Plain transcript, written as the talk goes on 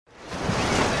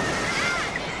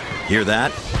Hear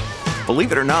that?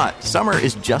 Believe it or not, summer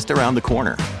is just around the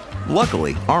corner.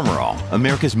 Luckily, Armor All,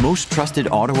 America's most trusted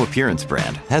auto appearance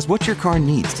brand, has what your car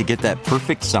needs to get that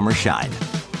perfect summer shine.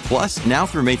 Plus, now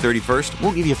through May 31st,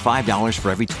 we'll give you $5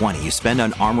 for every $20 you spend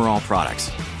on Armor All products.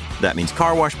 That means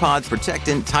car wash pods,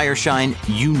 protectant, tire shine,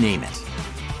 you name it.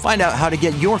 Find out how to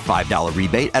get your $5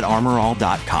 rebate at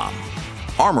armorall.com.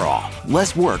 Armor All,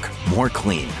 less work, more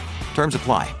clean. Terms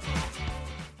apply.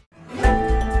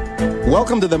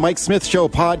 Welcome to the Mike Smith Show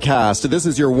podcast. This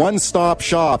is your one-stop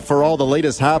shop for all the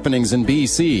latest happenings in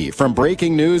BC. From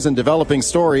breaking news and developing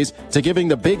stories to giving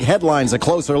the big headlines a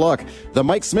closer look, the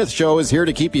Mike Smith Show is here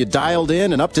to keep you dialed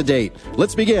in and up to date.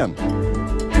 Let's begin.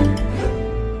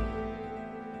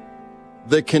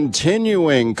 The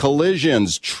continuing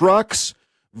collisions, trucks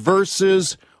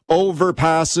versus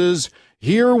overpasses.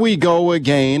 Here we go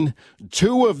again.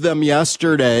 2 of them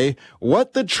yesterday.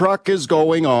 What the truck is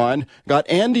going on. Got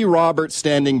Andy Roberts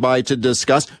standing by to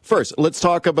discuss. First, let's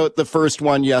talk about the first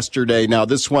one yesterday. Now,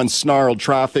 this one snarled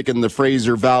traffic in the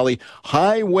Fraser Valley.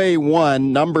 Highway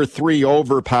 1, number 3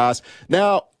 overpass.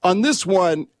 Now, on this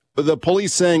one, the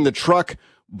police saying the truck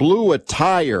blew a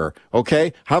tire.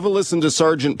 Okay? Have a listen to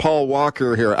Sergeant Paul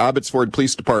Walker here, Abbotsford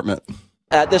Police Department.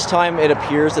 At this time, it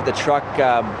appears that the truck,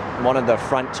 one of the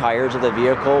front tires of the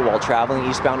vehicle while traveling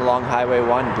eastbound along Highway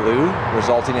 1 blew,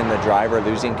 resulting in the driver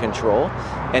losing control,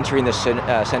 entering the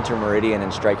center meridian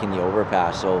and striking the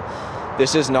overpass. So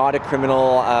this is not a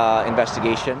criminal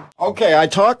investigation. Okay, I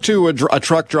talked to a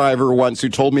truck driver once who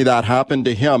told me that happened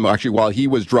to him, actually, while he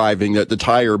was driving, that the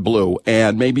tire blew.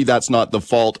 And maybe that's not the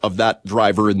fault of that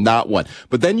driver in that one.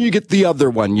 But then you get the other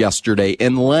one yesterday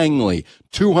in Langley,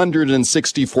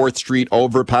 264th Street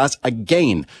overpass.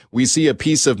 Again, we see a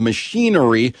piece of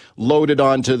machinery loaded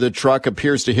onto the truck,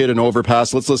 appears to hit an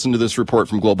overpass. Let's listen to this report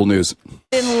from Global News.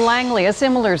 In Langley, a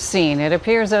similar scene. It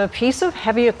appears a piece of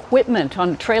heavy equipment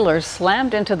on trailers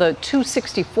slammed into the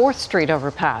 264th Street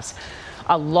overpass.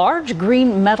 A large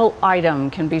green metal item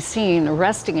can be seen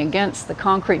resting against the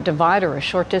concrete divider a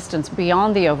short distance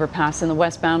beyond the overpass in the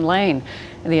westbound lane.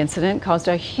 The incident caused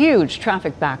a huge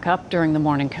traffic backup during the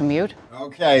morning commute.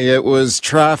 Okay, it was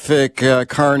traffic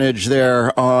carnage there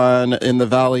in the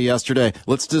valley yesterday.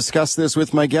 Let's discuss this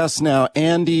with my guest now,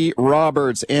 Andy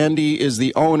Roberts. Andy is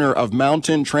the owner of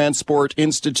Mountain Transport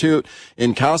Institute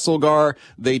in Castlegar.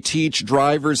 They teach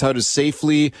drivers how to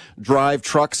safely drive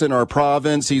trucks in our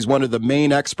province. He's one of the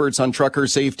main experts on trucker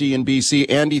safety in BC.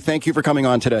 Andy, thank you for coming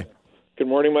on today. Good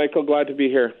morning, Michael. Glad to be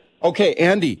here. Okay,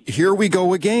 Andy, here we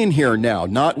go again here now.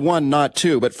 Not 1, not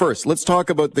 2. But first, let's talk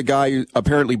about the guy who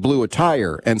apparently blew a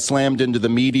tire and slammed into the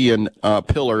median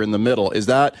pillar in the middle. Is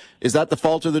that the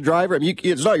fault of the driver? I mean,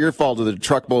 it's not your fault if the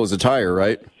truck blows a tire,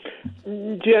 right?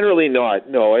 Generally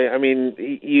not, no. I mean,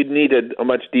 you'd need a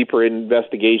much deeper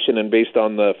investigation, and based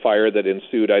on the fire that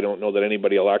ensued, I don't know that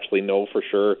anybody will actually know for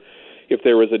sure if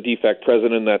there was a defect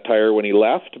present in that tire when he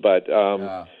left, but...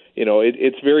 You know,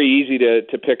 it's very easy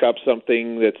to pick up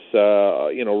something that's,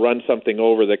 run something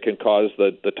over that can cause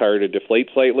the tire to deflate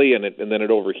slightly, and then it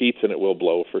overheats and it will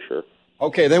blow for sure.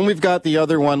 Okay, then we've got the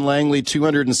other one, Langley,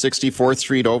 264th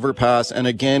Street overpass, and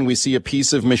again, we see a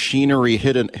piece of machinery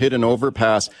hit an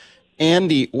overpass.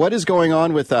 Andy, what is going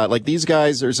on with that? Like, these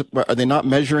guys, are they not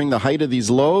measuring the height of these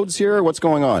loads here? What's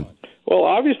going on? Well,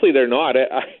 obviously they're not.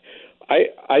 I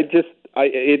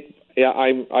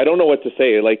don't know what to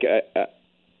say. Like,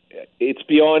 it's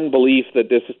beyond belief that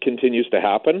this continues to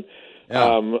happen.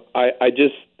 Yeah. I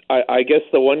guess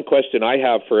the one question I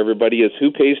have for everybody is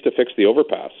who pays to fix the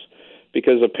overpass?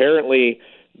 Because apparently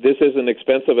this isn't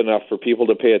expensive enough for people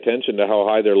to pay attention to how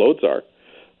high their loads are.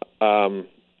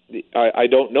 I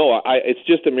don't know. It's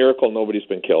just a miracle nobody's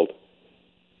been killed.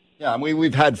 Yeah,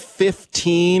 we've had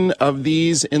 15 of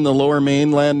these in the Lower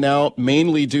Mainland now,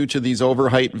 mainly due to these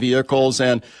overheight vehicles.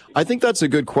 And I think that's a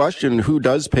good question. Who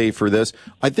does pay for this?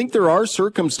 I think there are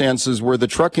circumstances where the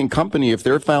trucking company, if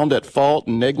they're found at fault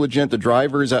and negligent, the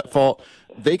driver is at fault,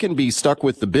 they can be stuck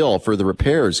with the bill for the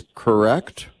repairs,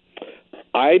 correct?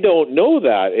 I don't know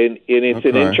that. And it's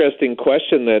an interesting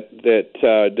question that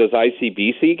does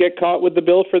ICBC get caught with the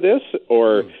bill for this?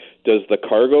 Or... Does the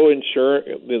cargo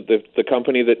the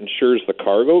company that insures the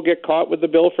cargo get caught with the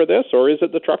bill for this, or is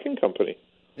it the trucking company?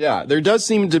 Yeah, there does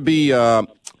seem to be an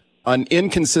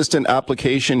inconsistent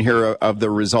application here of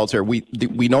the results here. We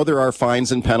know there are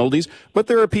fines and penalties, but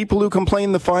there are people who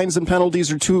complain the fines and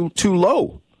penalties are too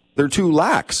low. They're too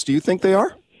lax. Do you think they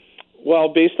are?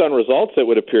 Well, based on results, it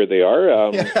would appear they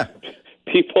are. Yeah.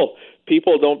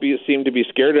 People don't seem to be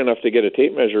scared enough to get a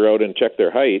tape measure out and check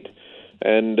their height.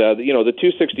 And, the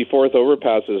 264th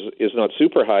overpass is not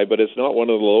super high, but it's not one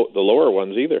of the lower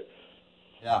ones either.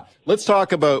 Yeah. Let's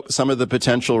talk about some of the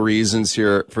potential reasons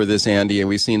here for this, Andy. And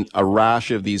we've seen a rash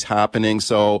of these happening.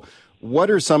 So what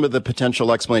are some of the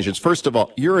potential explanations? First of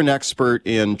all, you're an expert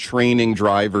in training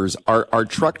drivers. Are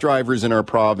truck drivers in our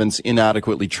province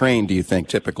inadequately trained, do you think,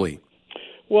 typically?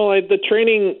 Well, the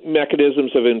training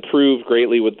mechanisms have improved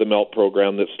greatly with the MELT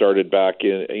program that started back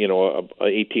in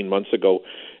 18 months ago,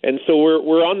 and so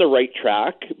we're on the right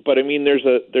track. But I mean, there's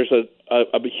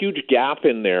a huge gap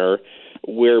in there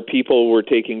where people were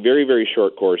taking very, very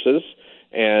short courses,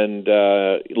 and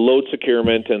load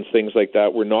securement and things like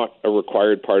that were not a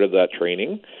required part of that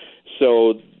training.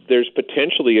 So there's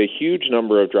potentially a huge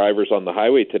number of drivers on the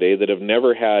highway today that have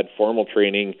never had formal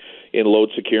training in load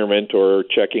securement or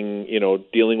checking,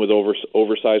 dealing with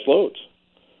oversized loads.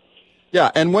 Yeah,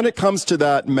 and when it comes to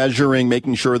that measuring,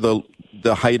 making sure the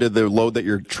height of the load that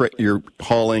you're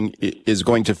hauling is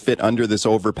going to fit under this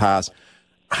overpass,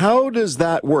 how does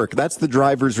that work? That's the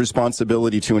driver's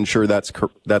responsibility to ensure that's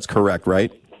correct,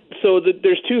 right? So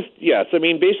there's two. Yes, I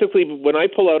mean basically when I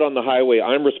pull out on the highway,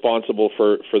 I'm responsible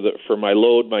for my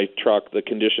load, my truck, the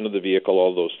condition of the vehicle,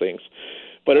 all those things.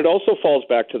 But it also falls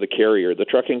back to the carrier. The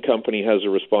trucking company has a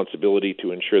responsibility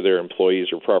to ensure their employees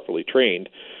are properly trained,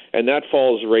 and that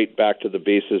falls right back to the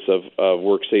basis of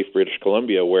WorkSafe British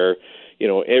Columbia, where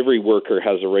every worker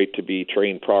has a right to be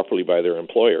trained properly by their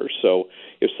employers. So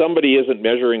if somebody isn't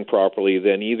measuring properly,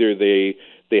 then either they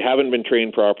haven't been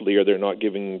trained properly or they're not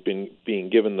being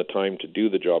given the time to do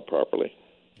the job properly.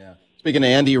 Yeah. Speaking of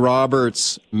Andy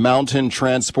Roberts, Mountain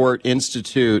Transport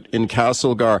Institute in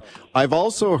Castlegar, I've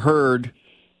also heard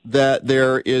that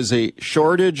there is a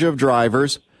shortage of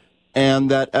drivers and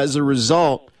that as a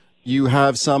result, you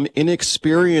have some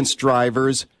inexperienced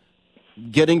drivers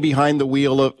getting behind the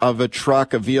wheel of a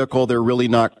truck, a vehicle they're really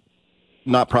not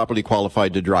properly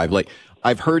qualified to drive. Like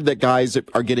I've heard that guys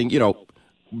are getting,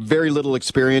 very little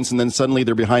experience and then suddenly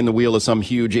they're behind the wheel of some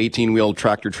huge 18-wheel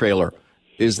tractor trailer.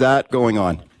 Is that going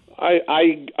on?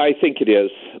 I think it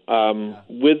is.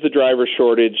 With the driver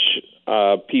shortage,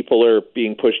 people are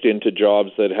being pushed into jobs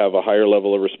that have a higher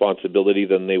level of responsibility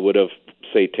than they would have,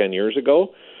 say, 10 years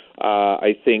ago.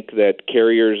 I think that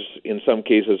carriers, in some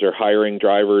cases, are hiring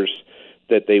drivers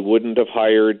that they wouldn't have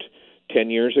hired 10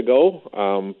 years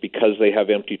ago because they have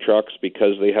empty trucks,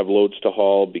 because they have loads to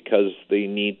haul, because they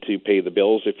need to pay the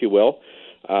bills, if you will.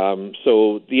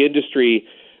 So the industry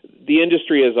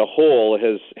as a whole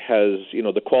has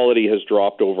the quality has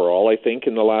dropped overall, I think,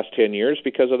 in the last 10 years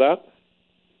because of that.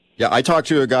 Yeah, I talked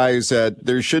to a guy who said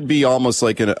there should be almost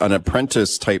like an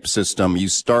apprentice type system. You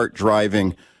start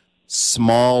driving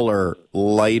smaller,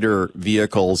 lighter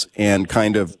vehicles and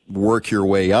kind of work your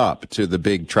way up to the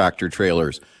big tractor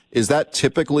trailers. Is that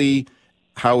typically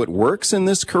how it works in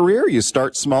this career? You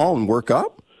start small and work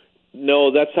up?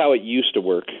 No, that's how it used to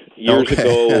work. Years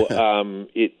ago,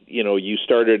 you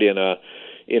started in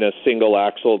a single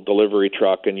axle delivery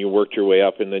truck and you worked your way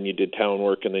up, and then you did town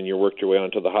work, and then you worked your way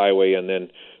onto the highway, and then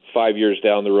 5 years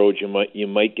down the road you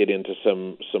might get into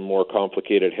some more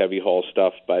complicated heavy haul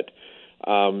stuff. But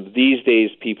these days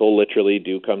people literally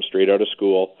do come straight out of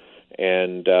school,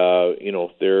 and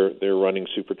they're running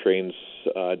super trains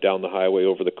down the highway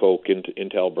over the Coke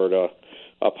into Alberta,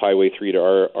 up Highway 3 to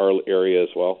our area as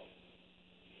well.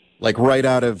 Like right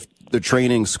out of the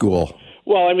training school?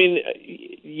 Well, I mean,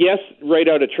 yes, right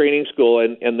out of training school,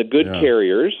 and the good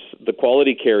carriers, the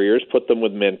quality carriers, put them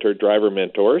with driver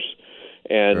mentors,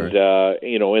 and right.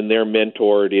 And they're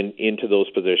mentored into those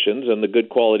positions, and the good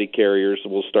quality carriers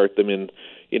will start them in,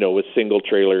 with single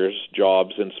trailers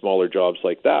jobs and smaller jobs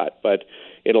like that. But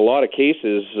in a lot of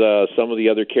cases, some of the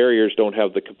other carriers don't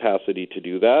have the capacity to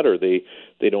do that, or they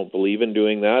don't believe in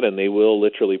doing that, and they will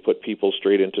literally put people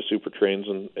straight into super trains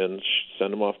and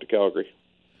send them off to Calgary.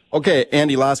 Okay,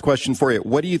 Andy, last question for you.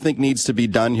 What do you think needs to be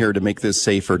done here to make this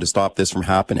safer, to stop this from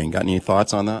happening? Got any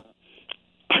thoughts on that?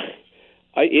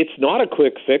 It's not a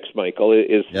quick fix, Michael,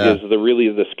 is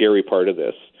the scary part of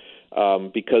this.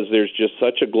 Because there's just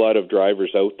such a glut of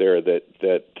drivers out there that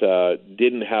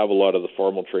didn't have a lot of the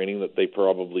formal training that they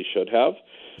probably should have.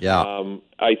 Yeah.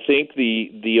 I think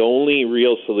the only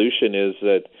real solution is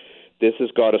that this has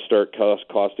got to start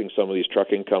costing some of these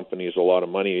trucking companies a lot of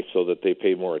money so that they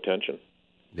pay more attention.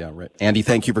 Yeah, right. Andy,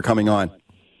 thank you for coming on.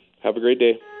 Have a great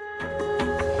day.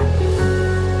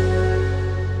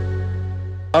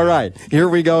 All right, here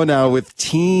we go now with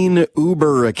teen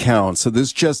Uber accounts. So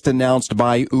this just announced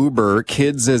by Uber,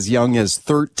 kids as young as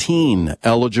 13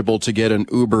 eligible to get an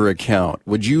Uber account.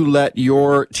 Would you let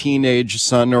your teenage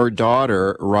son or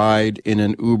daughter ride in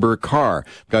an Uber car?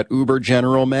 Got Uber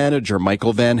General Manager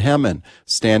Michael Van Hemmen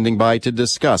standing by to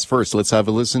discuss. First, let's have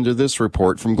a listen to this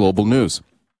report from Global News.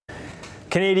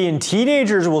 Canadian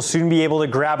teenagers will soon be able to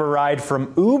grab a ride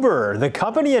from Uber. The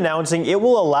company announcing it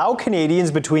will allow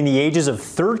Canadians between the ages of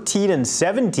 13 and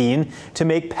 17 to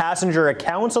make passenger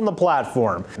accounts on the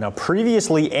platform. Now,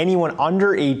 previously, anyone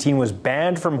under 18 was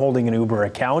banned from holding an Uber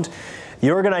account.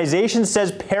 The organization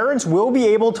says parents will be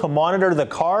able to monitor the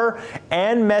car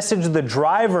and message the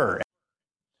driver.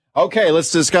 Okay,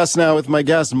 let's discuss now with my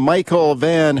guest, Michael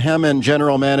Van Hemmen,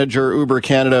 General Manager, Uber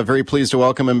Canada. Very pleased to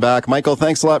welcome him back. Michael,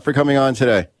 thanks a lot for coming on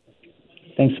today.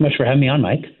 Thanks so much for having me on,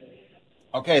 Mike.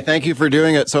 Okay, thank you for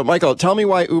doing it. So, Michael, tell me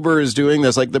why Uber is doing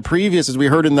this. Like the previous, as we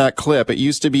heard in that clip, it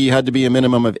used to be you had to be a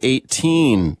minimum of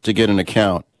 18 to get an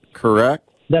account, correct?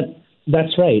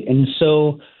 That's right. And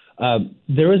so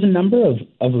there was a number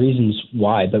of reasons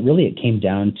why, but really it came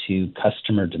down to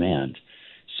customer demand.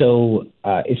 So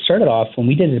it started off when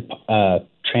we did a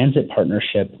transit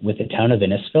partnership with the town of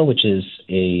Innisfil, which is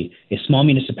a small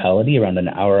municipality around an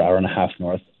hour and a half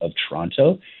north of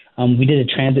Toronto. We did a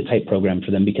transit type program for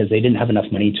them because they didn't have enough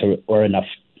money or enough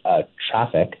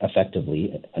traffic,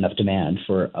 effectively, enough demand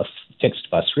for fixed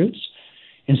bus routes.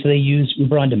 And so they use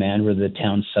Uber on Demand, where the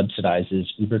town subsidizes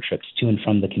Uber trips to and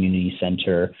from the community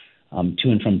center,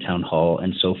 to and from town hall,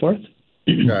 and so forth.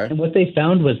 Okay. And what they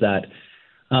found was that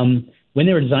when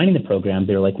they were designing the program,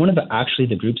 they were like, one of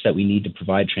the groups that we need to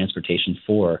provide transportation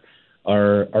for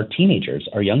are teenagers,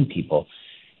 are young people.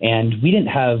 And we didn't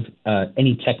have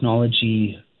any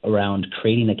technology around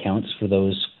creating accounts for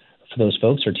those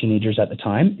folks or teenagers at the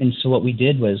time. And so what we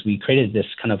did was we created this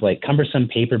kind of like cumbersome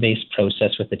paper-based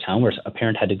process with the town where a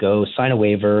parent had to go sign a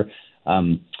waiver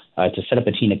to set up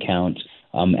a teen account,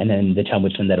 and then the town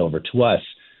would send that over to us.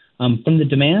 From the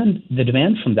demand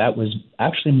from that was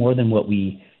actually more than what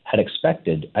we had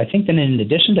expected. I think then in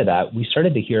addition to that, we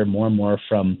started to hear more and more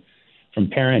from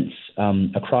parents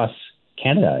across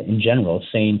Canada in general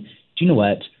saying, do you know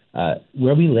what,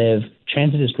 where we live,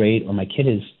 transit is great, or my kid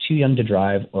is too young to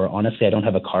drive, or honestly, I don't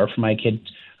have a car for my kid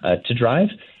to drive,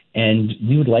 and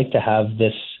we would like to have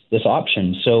this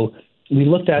option. So we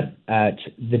looked at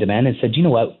the demand and said, you know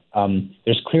what,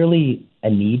 there's clearly a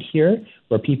need here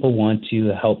where people want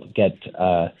to help get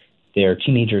their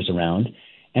teenagers around.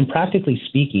 And practically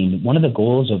speaking, one of the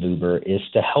goals of Uber is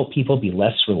to help people be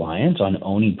less reliant on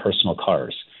owning personal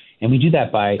cars. And we do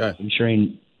that by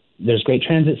ensuring there's great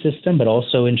transit system, but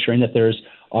also ensuring that there's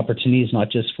opportunities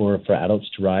not just for adults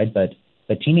to ride, but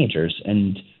teenagers.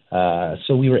 And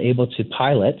so we were able to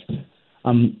pilot,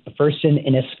 first in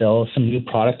Innisfil, some new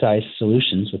productized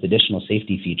solutions with additional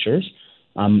safety features,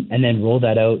 and then roll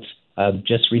that out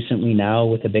just recently now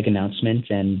with a big announcement,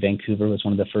 and Vancouver was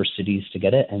one of the first cities to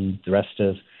get it, and the rest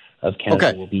of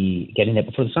Canada will be getting it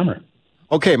before the summer.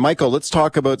 Okay, Michael, let's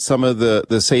talk about some of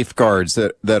the safeguards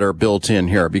that are built in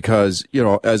here, because, you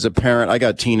know, as a parent, I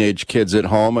got teenage kids at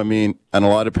home. I mean, and a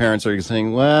lot of parents are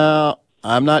saying, well,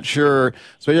 I'm not sure.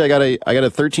 So I got a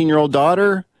 13-year-old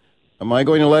daughter. Am I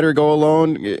going to let her go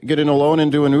alone, get in alone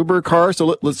and do an Uber car?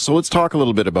 So let's talk a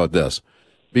little bit about this.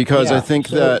 Because I think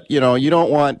that, you know, you don't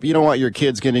want your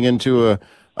kids getting into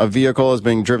a vehicle as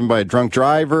being driven by a drunk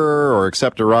driver or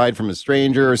accept a ride from a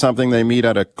stranger or something they meet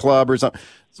at a club or something.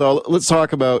 So let's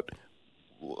talk about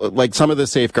like some of the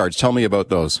safeguards. Tell me about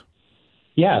those.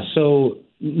 Yeah. So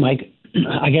Mike,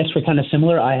 I guess we're kind of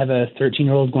similar. I have a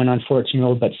 13-year-old going on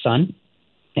 14-year-old, but son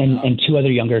and two other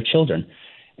younger children.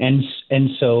 And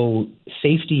so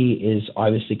safety is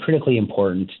obviously critically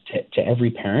important to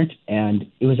every parent.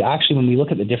 And it was actually, when we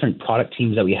look at the different product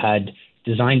teams that we had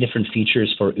design different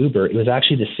features for Uber, it was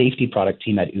actually the safety product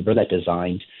team at Uber that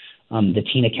designed the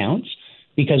teen accounts,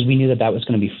 because we knew that was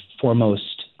going to be foremost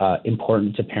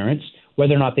important to parents,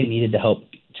 whether or not they needed to help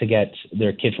to get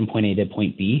their kid from point A to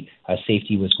point B.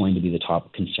 Safety was going to be the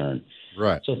top concern.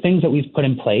 Right. So things that we've put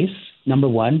in place, number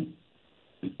one,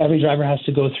 every driver has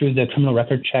to go through the criminal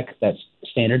record check that's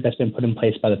standard, that's been put in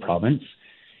place by the province.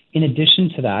 In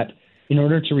addition to that, in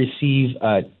order to receive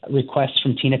requests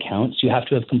from teen accounts, you have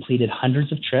to have completed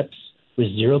hundreds of trips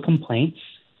with 0 complaints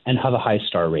and have a high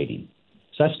star rating.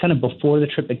 So that's kind of before the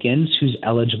trip begins, who's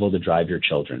eligible to drive your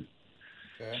children.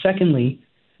 Okay. Secondly,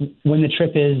 when the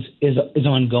trip is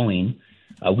ongoing,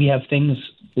 we have things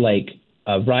like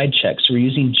ride checks. We're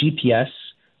using GPS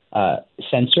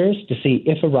sensors to see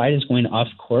if a ride is going off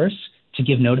course, to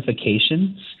give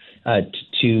notifications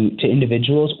to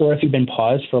individuals, or if you've been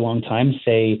paused for a long time,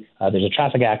 say there's a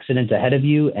traffic accident ahead of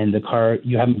you and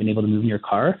you haven't been able to move in your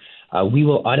car, we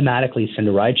will automatically send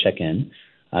a ride check in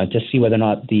to see whether or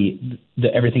not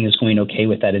everything is going okay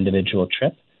with that individual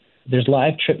trip. There's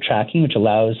live trip tracking, which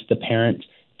allows the parent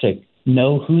to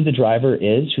know who the driver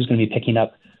is, who's going to be picking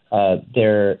up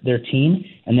their teen,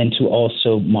 and then to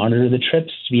also monitor the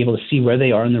trips, to be able to see where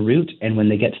they are on the route, and when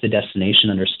they get to the destination,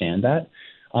 understand that.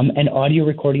 And audio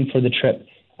recording for the trip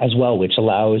as well, which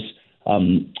allows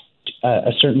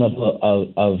a certain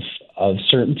level of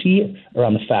certainty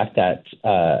around the fact that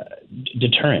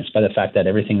deterrence by the fact that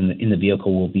everything in the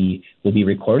vehicle will be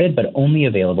recorded, but only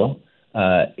available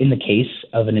in the case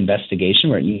of an investigation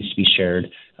where it needs to be shared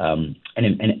and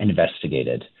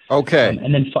investigated. Okay.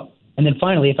 And then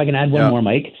finally, if I can add one more,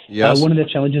 Mike, yes. One of the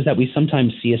challenges that we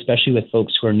sometimes see, especially with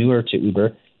folks who are newer to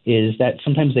Uber, is that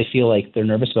sometimes they feel like they're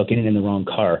nervous about getting in the wrong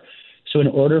car. So in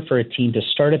order for a teen to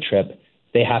start a trip,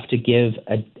 they have to give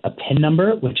a PIN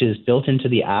number, which is built into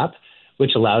the app,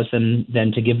 which allows them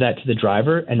then to give that to the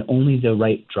driver, and only the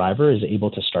right driver is able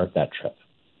to start that trip.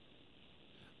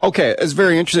 Okay, it's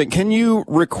very interesting. Can you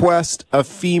request a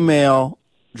female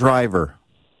driver?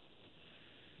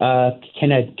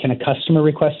 Can a customer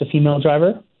request a female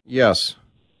driver? Yes.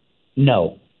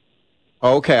 No.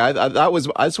 Okay,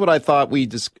 that's what I thought we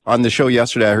just on the show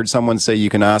yesterday. I heard someone say you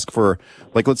can ask for,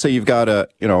 like, let's say you've got a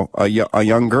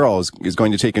young girl is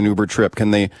going to take an Uber trip.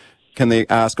 Can they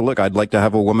ask, look, I'd like to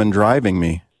have a woman driving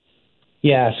me?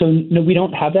 Yeah, so no, we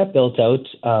don't have that built out.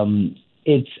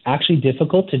 It's actually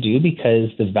difficult to do because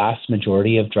the vast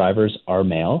majority of drivers are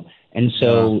male, and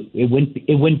so it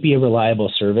wouldn't be a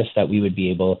reliable service that we would be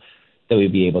able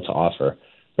to offer.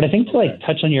 But I think to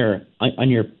touch on your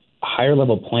higher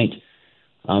level point.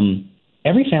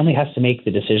 Every family has to make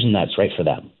the decision that's right for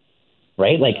them,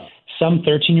 right? Like some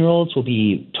 13-year-olds will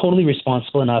be totally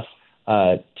responsible enough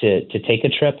to take a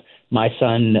trip. My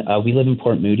son, we live in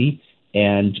Port Moody,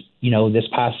 and this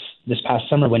past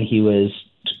summer when he was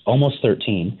almost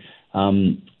 13,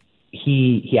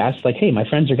 he asked hey, my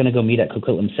friends are going to go meet at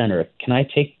Coquitlam Center. Can I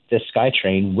take the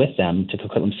SkyTrain with them to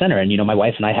Coquitlam Center? And my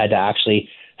wife and I had to actually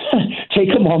take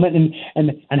a moment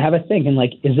and have a think and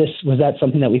was that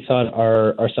something that we thought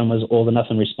our son was old enough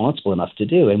and responsible enough to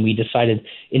do? And we decided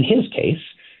in his case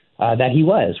that he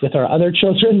was. With our other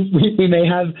children, we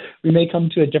may come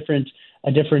to a different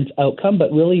outcome,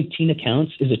 but really teen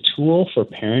accounts is a tool for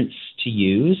parents to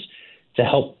use to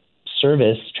help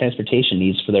service transportation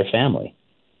needs for their family.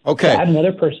 Okay. So add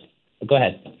another person. Go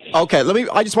ahead. Okay,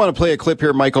 I just want to play a clip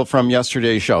here, Michael, from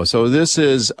yesterday's show. So this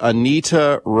is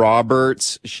Anita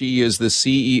Roberts. She is the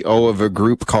CEO of a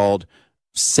group called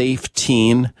Safe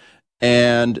Teen,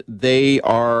 and they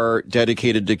are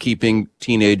dedicated to keeping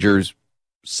teenagers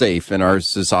safe in our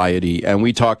society. And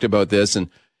we talked about this, and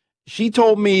she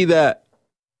told me that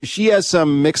she has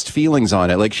some mixed feelings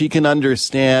on it. Like, she can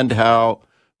understand how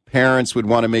parents would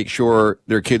want to make sure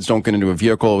their kids don't get into a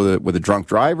vehicle with a drunk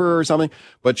driver or something,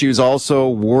 but she was also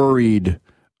worried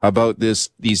about these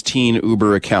teen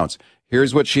Uber accounts.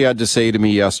 Here's what she had to say to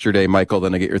me yesterday, Michael,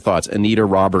 then I get your thoughts. Anita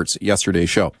Roberts, yesterday's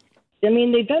show. I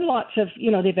mean, they've done lots of,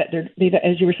 they vet,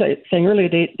 as you were saying earlier,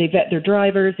 they vet their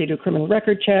drivers, they do criminal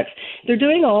record checks. They're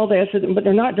doing all this, but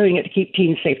they're not doing it to keep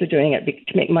teens safe. They're doing it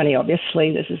to make money,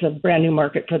 obviously. This is a brand new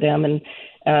market for them, and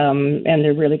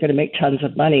they're really going to make tons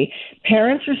of money.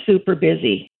 Parents are super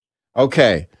busy.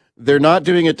 Okay. They're not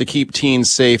doing it to keep teens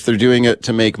safe. They're doing it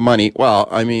to make money. Well,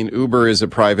 I mean, Uber is a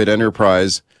private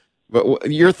enterprise.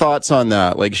 But your thoughts on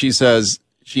that? Like, she says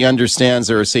she understands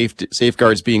there are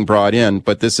safeguards being brought in,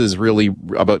 but this is really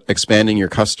about expanding your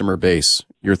customer base.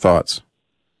 Your thoughts?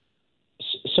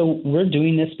 So we're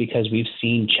doing this because we've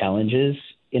seen challenges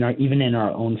even in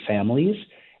our own families,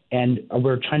 and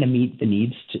we're trying to meet the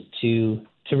needs to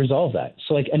resolve that.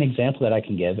 So like an example that I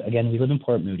can give, again, we live in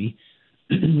Port Moody.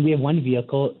 We have one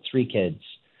vehicle, 3 kids.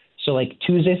 So like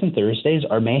Tuesdays and Thursdays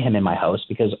are mayhem in my house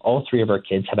because all 3 of our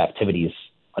kids have activities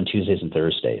on Tuesdays and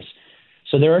Thursdays.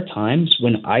 So there are times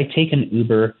when I take an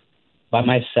Uber by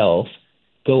myself,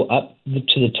 go up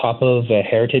to the top of a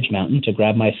Heritage Mountain to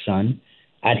grab my son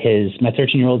my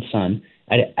 13-year-old son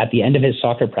at the end of his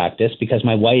soccer practice, because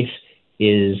my wife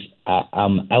is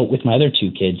out with my other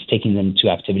 2 kids, taking them to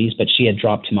activities, but she had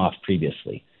dropped him off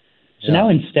previously. So now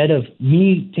instead of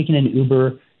me taking an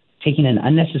Uber, taking an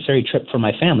unnecessary trip for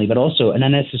my family, but also an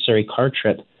unnecessary car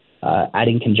trip,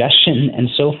 adding congestion and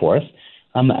so forth,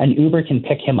 an Uber can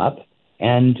pick him up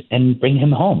and bring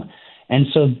him home. And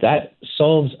so that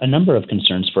solves a number of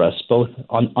concerns for us, both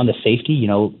on the safety,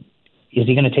 is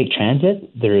he going to take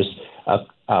transit? There's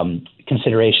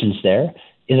considerations there.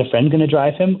 Is a friend going to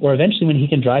drive him? Or eventually when he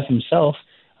can drive himself,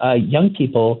 young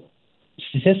people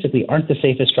statistically aren't the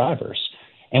safest drivers.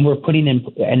 And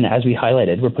and as we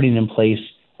highlighted, we're putting in place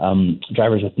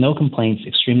drivers with no complaints,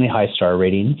 extremely high star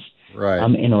ratings, right,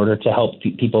 in order to help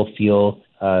people feel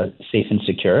safe and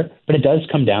secure. But it does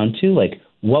come down to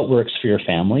what works for your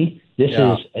family. This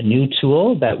is a new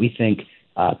tool that we think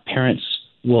parents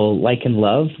will like and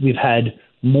love. We've had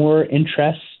more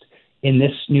interest in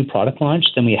this new product launch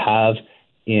than we have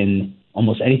in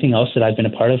almost anything else that I've been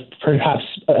a part of, perhaps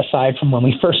aside from when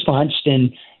we first launched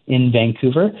in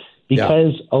Vancouver,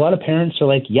 because a lot of parents are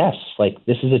like, yes, like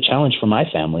this is a challenge for my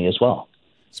family as well.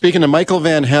 Speaking to Michael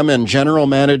Van Hemmen, General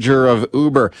Manager of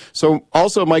Uber. So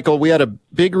also, Michael, we had a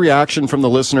big reaction from the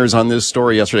listeners on this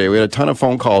story yesterday. We had a ton of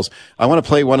phone calls. I want to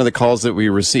play one of the calls that we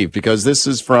received because this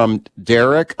is from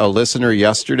Derek, a listener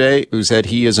yesterday who said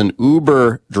he is an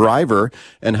Uber driver,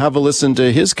 and have a listen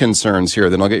to his concerns here.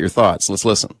 Then I'll get your thoughts. Let's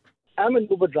listen. I'm an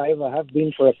Uber driver. I have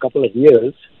been for a couple of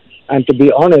years. And to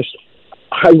be honest,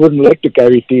 I wouldn't like to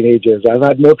carry teenagers. I've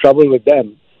had more trouble with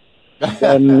them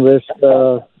than with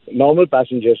normal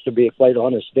passengers, to be quite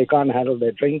honest. They can't handle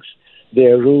their drinks.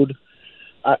 They're rude.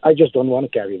 I just don't want to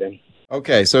carry them.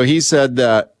 Okay, so he said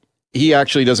that he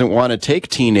actually doesn't want to take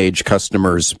teenage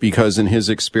customers because in his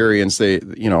experience, they,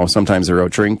 sometimes they're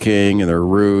out drinking and they're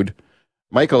rude.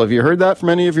 Michael, have you heard that from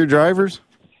any of your drivers?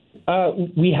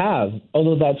 We have,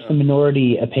 although that's the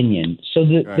minority opinion. So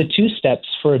the two steps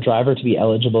for a driver to be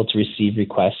eligible to receive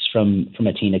requests from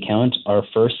a teen account are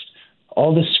first,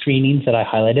 all the screenings that I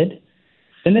highlighted.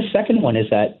 Then the second one is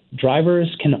that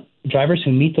drivers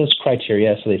who meet those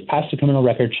criteria, so they've passed the criminal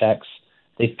record checks,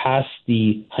 they've passed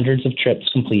the hundreds of trips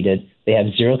completed, they have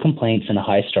 0 complaints and a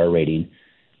high star rating.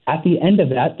 At the end of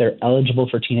that, they're eligible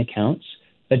for teen accounts,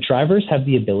 but drivers have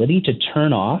the ability to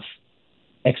turn off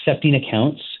accepting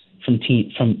accounts from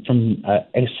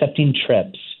accepting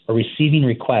trips or receiving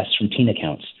requests from teen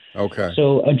accounts. Okay.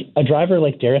 So a driver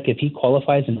like Derek, if he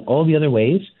qualifies in all the other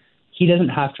ways, he doesn't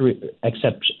have to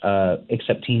accept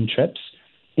teen trips.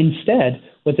 Instead,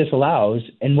 what this allows,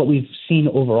 and what we've seen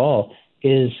overall,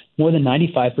 is more than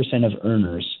 95% of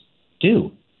earners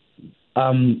do.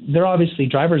 They're obviously,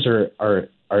 drivers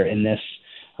are in this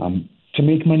to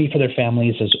make money for their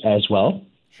families as well.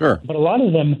 Sure. But a lot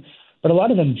of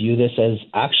them view this as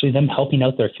actually them helping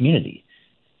out their community,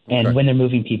 and when they're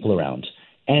moving people around.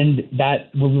 And that,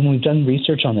 when we've done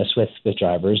research on this with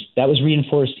drivers, that was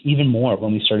reinforced even more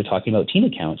when we started talking about teen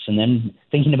accounts and then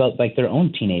thinking about like their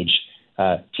own teenagers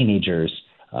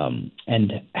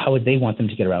and how would they want them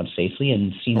to get around safely,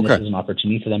 and seeing this as an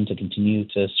opportunity for them to continue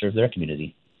to serve their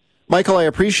community. Michael, I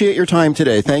appreciate your time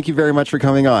today. Thank you very much for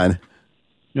coming on.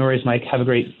 No worries, Mike. Have a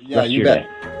great rest of your day.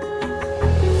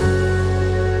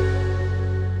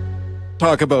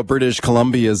 Talk about British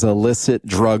Columbia's illicit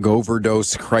drug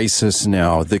overdose crisis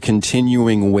now, the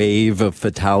continuing wave of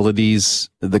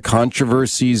fatalities, the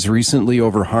controversies recently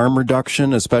over harm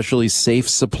reduction, especially safe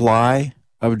supply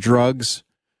of drugs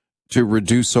to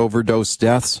reduce overdose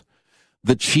deaths.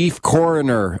 The chief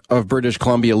coroner of British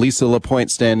Columbia, Lisa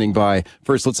Lapointe, standing by.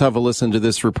 First, let's have a listen to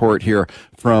this report here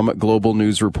from Global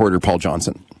News reporter Paul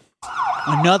Johnson.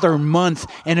 Another month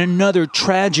and another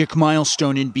tragic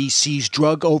milestone in BC's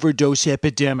drug overdose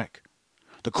epidemic.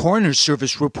 The Coroner's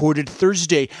Service reported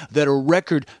Thursday that a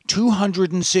record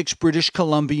 206 British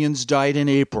Columbians died in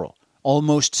April,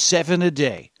 almost 7 a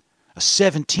day, a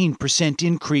 17%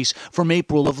 increase from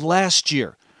April of last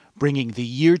year, bringing the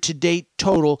year-to-date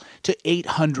total to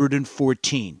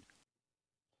 814.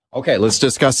 Okay, let's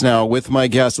discuss now with my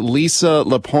guest, Lisa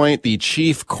Lapointe, the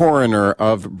Chief Coroner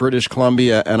of British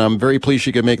Columbia, and I'm very pleased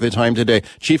you could make the time today.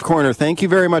 Chief Coroner, thank you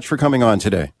very much for coming on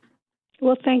today.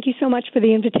 Well, thank you so much for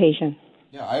the invitation.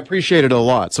 Yeah, I appreciate it a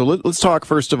lot. So let's talk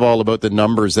first of all about the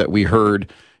numbers that we heard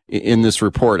in this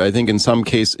report. I think in some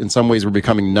ways we're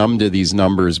becoming numb to these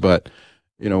numbers, but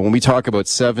when we talk about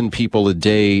 7 people a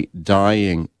day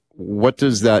dying, what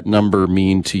does that number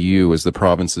mean to you as the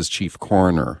province's Chief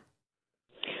Coroner?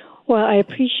 Well, I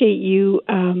appreciate you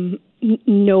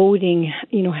noting,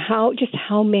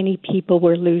 how many people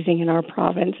we're losing in our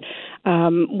province.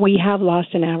 We have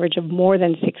lost an average of more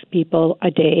than 6 people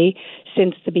a day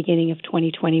since the beginning of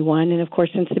 2021. And of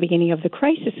course, since the beginning of the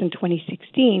crisis in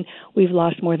 2016, we've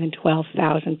lost more than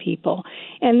 12,000 people.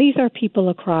 And these are people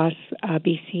across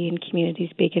BC in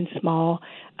communities, big and small.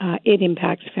 It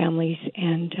impacts families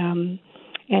and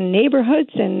neighborhoods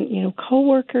and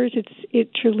coworkers. It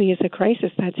truly is a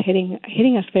crisis that's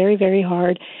hitting us very, very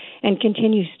hard and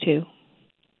continues to.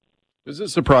 Does it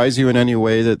surprise you in any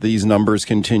way that these numbers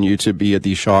continue to be at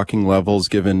these shocking levels,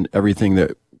 given everything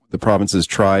that the province has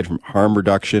tried, from harm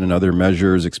reduction and other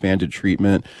measures, expanded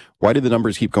treatment? Why do the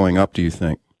numbers keep going up, do you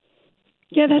think?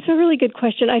 Yeah, that's a really good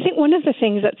question. I think one of the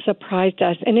things that surprised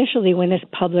us initially when this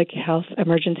public health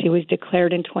emergency was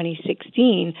declared in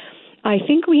 2016, I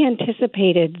think we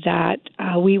anticipated that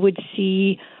we would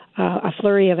see a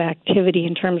flurry of activity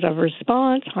in terms of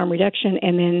response, harm reduction,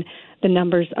 and then the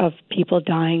numbers of people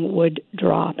dying would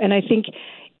drop. And I think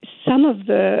some of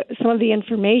the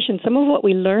information, some of what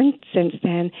we learned since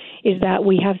then is that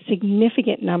we have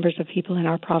significant numbers of people in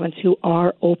our province who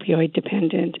are opioid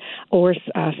dependent or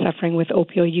suffering with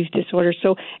opioid use disorder.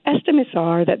 So estimates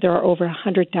are that there are over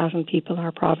 100,000 people in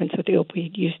our province with the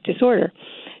opioid use disorder.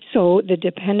 So the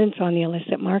dependence on the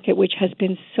illicit market, which has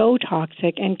been so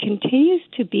toxic and continues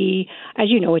to be, as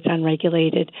you know, it's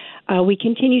unregulated. We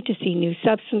continue to see new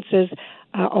substances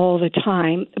all the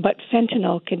time, but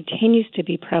fentanyl continues to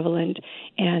be prevalent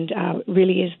and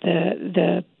really is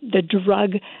the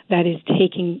drug that is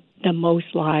taking the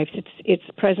most lives. It's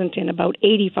present in about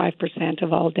 85%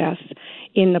 of all deaths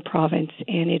in the province,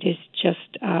 and it is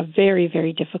just very,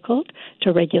 very difficult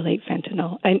to regulate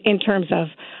fentanyl. And in terms of,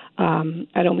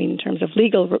 I don't mean in terms of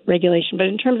legal regulation, but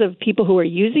in terms of people who are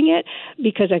using it,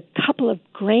 because a couple of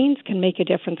grains can make a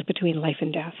difference between life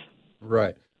and death.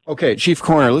 Right. Okay, Chief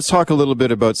Coroner, let's talk a little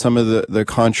bit about some of the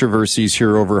controversies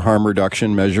here over harm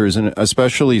reduction measures and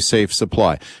especially safe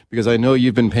supply, because I know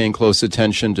you've been paying close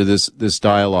attention to this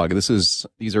dialogue.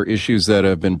 These are issues that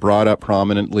have been brought up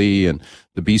prominently in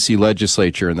the BC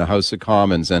legislature and the House of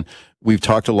Commons, and we've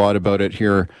talked a lot about it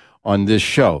here on this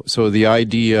show. So the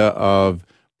idea of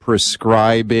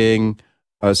prescribing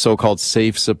a so-called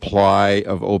safe supply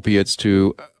of opiates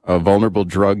to a vulnerable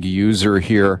drug user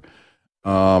here,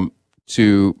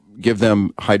 to give them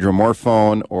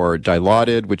hydromorphone or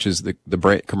Dilaudid, which is the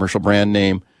commercial brand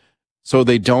name, so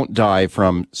they don't die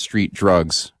from street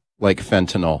drugs like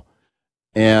fentanyl.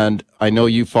 And I know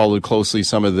you followed closely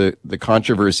some of the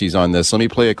controversies on this. Let me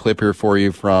play a clip here for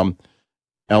you from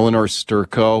Eleanor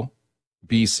Sturko,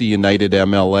 BC United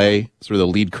MLA, sort of the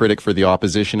lead critic for the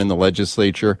opposition in the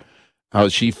legislature, how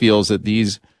she feels that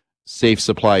these safe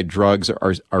supply drugs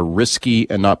are risky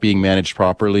and not being managed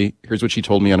properly. Here's what she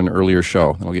told me on an earlier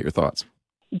show, and I'll get your thoughts.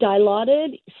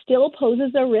 Dilaudid still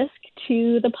poses a risk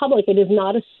to the public. It is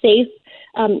not a safe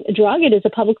drug. It is a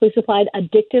publicly supplied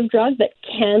addictive drug that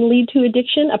can lead to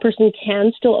addiction. A person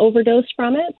can still overdose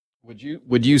from it.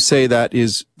 Would you say that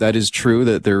is true,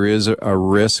 that there is a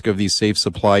risk of these safe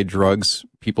supply drugs,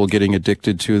 people getting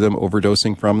addicted to them,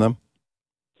 overdosing from them?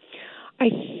 I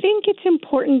think it's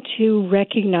important to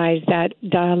recognize that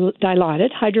Dilaudid,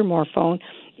 hydromorphone,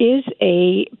 is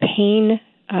a pain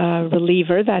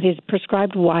reliever that is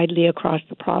prescribed widely across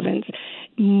the province,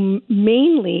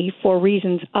 mainly for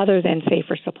reasons other than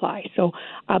safer supply. So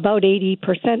about 80%,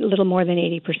 a little more than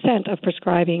 80% of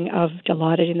prescribing of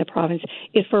Dilaudid in the province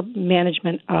is for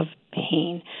management of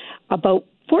pain. About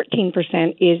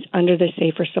 14% is under the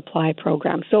Safer Supply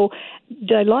program. So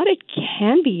Dilaudid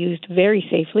can be used very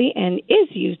safely and is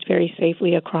used very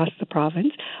safely across the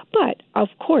province. But, of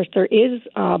course, there is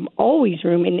always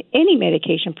room in any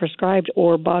medication prescribed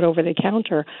or bought over the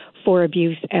counter for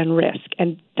abuse and risk.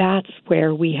 And that's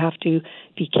where we have to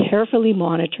be carefully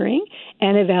monitoring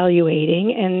and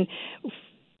evaluating. And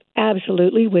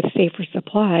absolutely, with Safer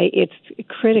Supply, it's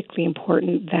critically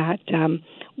important that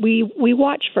we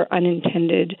watch for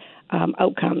unintended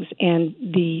outcomes, and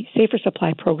the Safer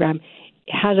Supply program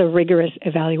has a rigorous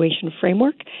evaluation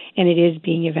framework, and it is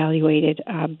being evaluated.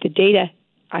 The data,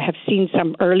 I have seen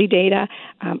some early data.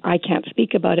 I can't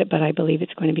speak about it, but I believe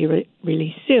it's going to be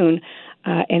released soon,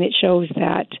 and it shows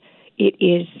that it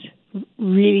is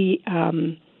really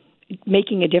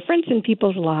making a difference in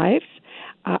people's lives.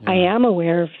 I am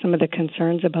aware of some of the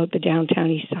concerns about the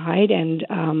downtown east side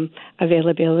and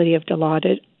availability of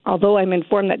Dilaudid, although I'm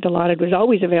informed that Dilaudid was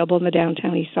always available in the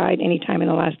downtown east side anytime in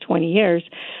the last 20 years.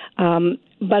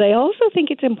 But I also think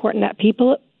it's important that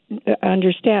people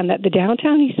understand that the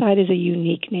downtown east side is a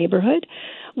unique neighborhood.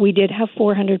 We did have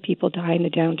 400 people die in the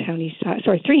downtown east side.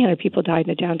 300 people died in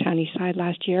the downtown east side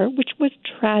last year, which was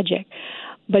tragic.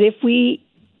 But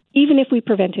even if we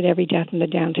prevented every death in the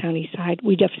downtown east side,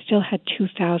 we'd have still had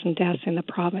 2,000 deaths in the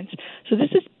province. So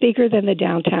this is bigger than the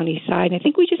downtown east side. I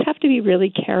think we just have to be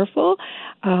really careful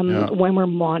when we're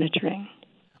monitoring.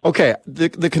 Okay,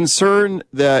 the concern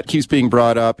that keeps being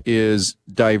brought up is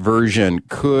diversion.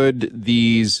 Could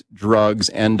these drugs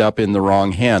end up in the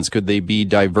wrong hands? Could they be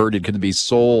diverted? Could they be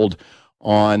sold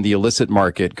on the illicit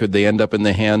market? Could they end up in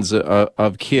the hands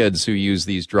of kids who use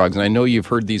these drugs? And I know you've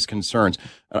heard these concerns.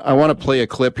 I want to play a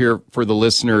clip here for the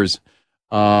listeners.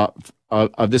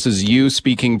 This is you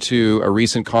speaking to a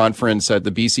recent conference at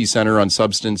the BC Centre on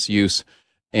Substance Use,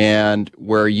 and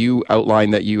where you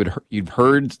outlined that you'd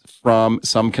heard from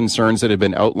some concerns that had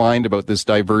been outlined about this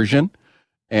diversion.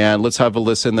 And let's have a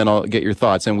listen, then I'll get your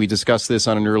thoughts. And we discussed this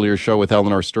on an earlier show with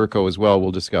Eleanor Sturko as well.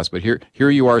 We'll discuss. But here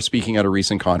you are speaking at a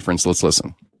recent conference. Let's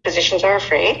listen. Physicians are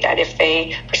afraid that if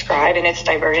they prescribe and it's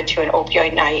diverted to an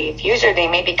opioid-naive user, they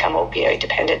may become opioid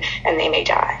dependent and they may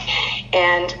die.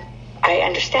 And I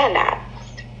understand that.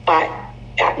 But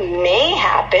that may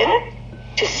happen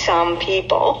to some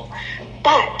people.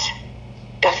 But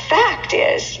the fact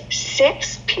is,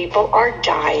 6 people are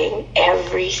dying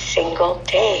every single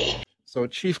day. So,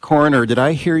 Chief Coroner, did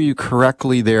I hear you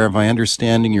correctly there? Am I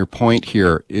understanding your point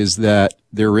here? Is that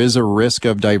there is a risk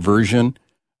of diversion,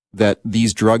 that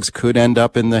these drugs could end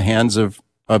up in the hands of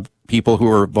people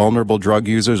who are vulnerable drug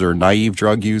users or naive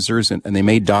drug users, and they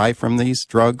may die from these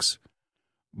drugs,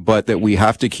 but that we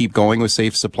have to keep going with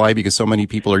safe supply because so many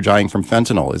people are dying from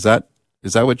fentanyl? Is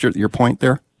that what your point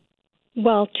there?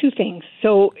 Well, 2 things.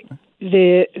 So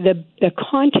the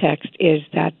context is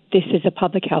that this is a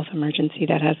public health emergency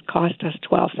that has cost us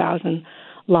 12,000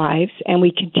 lives, and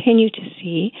we continue to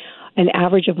see an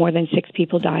average of more than 6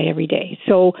 people die every day.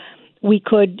 So we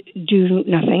could do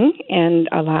nothing and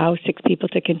allow 6 people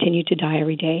to continue to die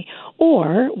every day,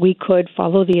 or we could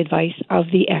follow the advice of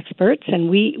the experts. And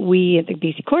we at the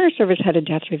BC Coroner Service had a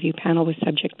death review panel with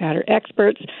subject matter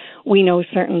experts. We know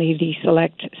certainly the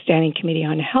Select Standing Committee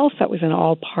on Health, that was an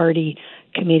all-party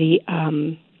committee,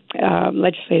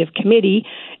 legislative committee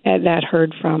that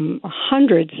heard from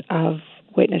hundreds of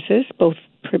witnesses, both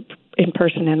in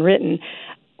person and written,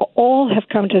 all have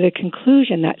come to the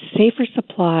conclusion that safer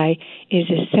supply is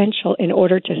essential in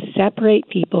order to separate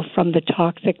people from the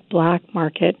toxic black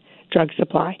market drug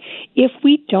supply. If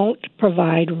we don't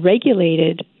provide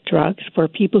regulated drugs for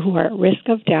people who are at risk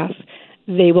of death,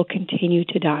 they will continue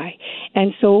to die.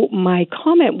 And so my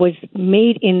comment was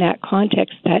made in that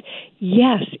context that,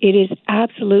 yes, it is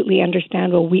absolutely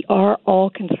understandable. We are all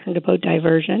concerned about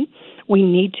diversion. We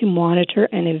need to monitor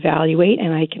and evaluate,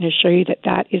 and I can assure you that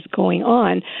that is going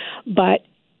on. But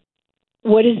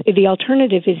what is the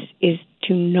alternative is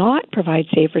to not provide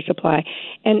safer supply.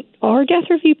 And our death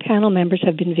review panel members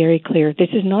have been very clear. This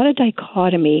is not a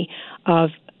dichotomy of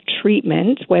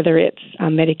treatment, whether it's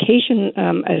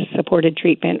medication-supported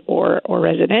treatment or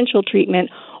residential treatment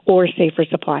or safer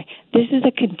supply. This is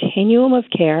a continuum of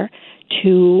care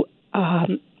to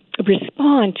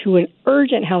respond to an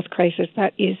urgent health crisis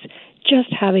that is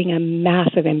just having a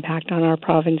massive impact on our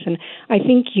province. And I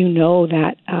think you know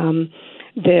that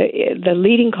the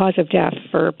leading cause of death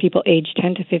for people aged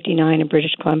 10 to 59 in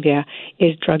British Columbia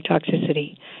is drug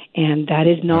toxicity. And that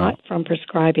is not from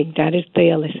prescribing. That is the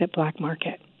illicit black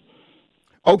market.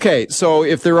 Okay, so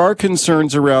if there are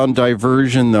concerns around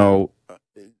diversion, though,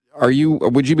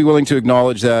 would you be willing to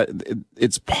acknowledge that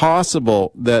it's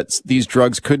possible that these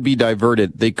drugs could be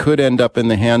diverted? They could end up in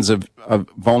the hands of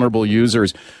vulnerable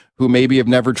users who maybe have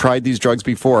never tried these drugs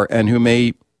before and who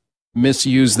may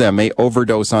misuse them, may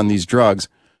overdose on these drugs.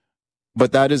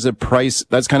 But that is a price,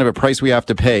 that's kind of a price we have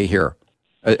to pay here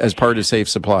as part of safe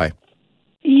supply.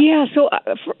 Yeah, so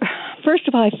first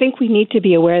of all, I think we need to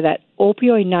be aware that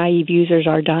opioid-naive users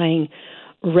are dying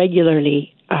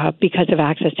regularly because of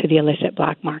access to the illicit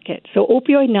black market. So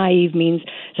opioid-naive means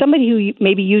somebody who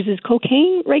maybe uses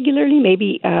cocaine regularly,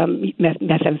 maybe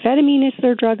methamphetamine is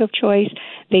their drug of choice.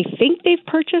 They think they've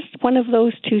purchased one of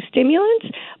those 2 stimulants,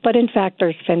 but in fact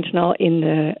there's fentanyl in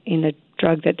the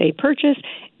drug that they purchased.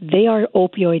 They are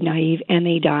opioid-naive and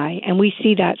they die, and we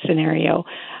see that scenario.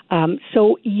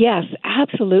 So yes,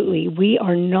 absolutely, we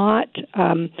are not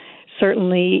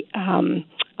certainly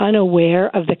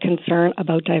unaware of the concern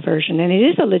about diversion, and it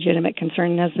is a legitimate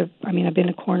concern. I've been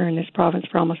a coroner in this province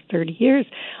for almost 30 years.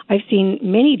 I've seen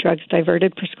many drugs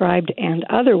diverted, prescribed, and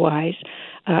otherwise.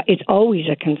 It's always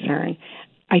a concern.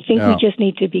 I think we just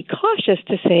need to be cautious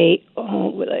to say,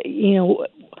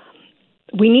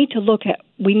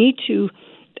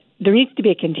 there needs to be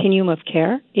a continuum of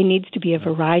care. It needs to be a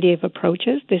variety of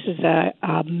approaches. This is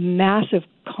a massive,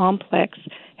 complex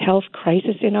health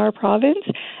crisis in our province.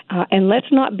 And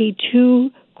let's not be too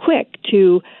quick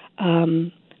to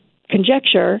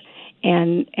conjecture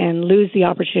and lose the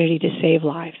opportunity to save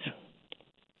lives.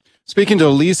 Speaking to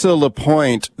Lisa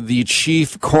Lapointe, the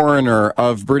Chief Coroner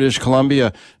of British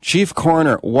Columbia. Chief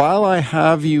Coroner, while I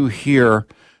have you here,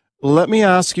 let me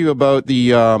ask you about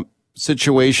the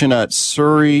situation at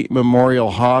Surrey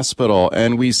Memorial Hospital,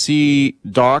 and we see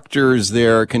doctors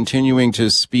there continuing to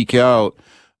speak out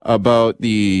about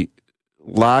the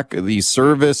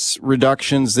service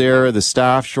reductions there, the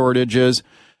staff shortages.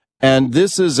 And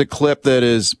this is a clip that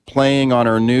is playing on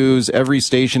our news, every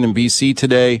station in BC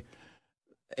today.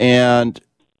 And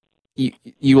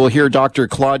you will hear Dr.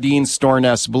 Claudine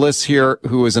Storness-Bliss here,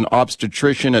 who is an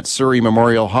obstetrician at Surrey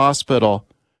Memorial Hospital,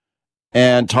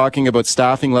 and talking about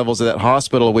staffing levels at that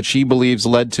hospital, which she believes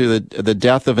led to the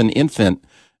death of an infant.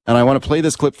 And I want to play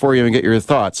this clip for you and get your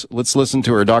thoughts. Let's listen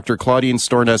to her. Dr. Claudine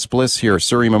Storness-Bliss here,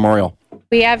 Surrey Memorial.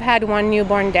 We have had one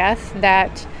newborn death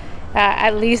that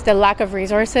at least the lack of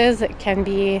resources can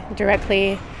be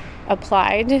directly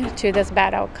applied to this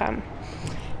bad outcome.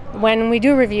 When we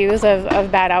do reviews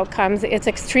of bad outcomes, it's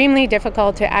extremely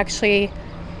difficult to actually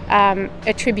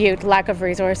attribute lack of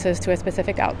resources to a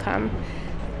specific outcome.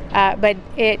 But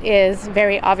it is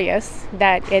very obvious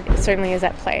that it certainly is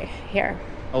at play here.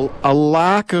 A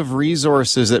lack of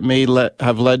resources that may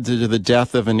have led to the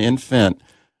death of an infant.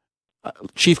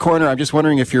 Chief Coroner, I'm just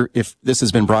wondering if this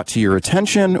has been brought to your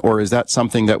attention, or is that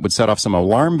something that would set off some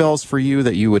alarm bells for you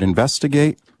that you would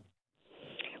investigate?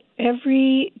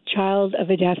 Every child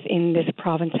of a death in this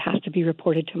province has to be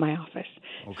reported to my office.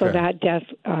 Okay. So that death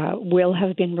will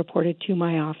have been reported to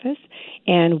my office,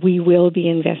 and we will be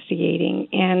investigating.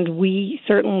 And we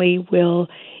certainly will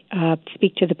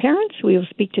speak to the parents, we will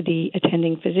speak to the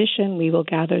attending physician, we will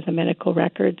gather the medical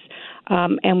records,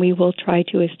 and we will try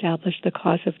to establish the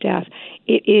cause of death.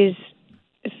 It's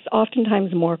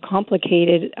oftentimes more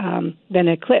complicated than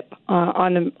a clip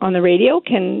on the radio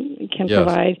can yes.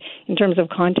 provide in terms of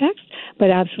context,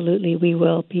 but absolutely we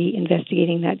will be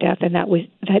investigating that death, and that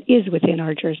is within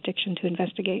our jurisdiction to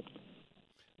investigate.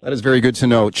 That is very good to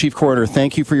know. Chief Coroner,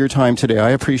 thank you for your time today.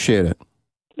 I appreciate it.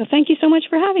 Well, thank you so much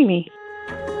for having me.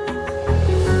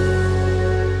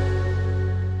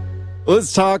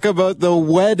 Let's talk about the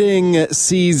wedding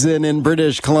season in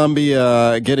British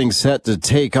Columbia getting set to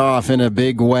take off in a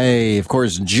big way. Of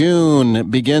course, June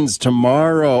begins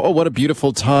tomorrow. Oh, what a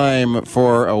beautiful time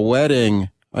for a wedding.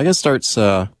 I guess starts,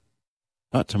 not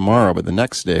tomorrow, but the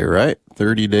next day, right?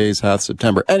 30 days, half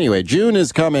September. Anyway, June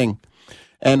is coming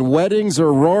and weddings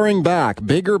are roaring back.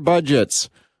 Bigger budgets,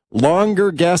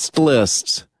 longer guest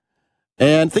lists,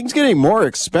 and things getting more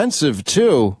expensive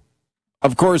too.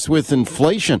 Of course, with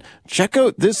inflation. Check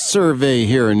out this survey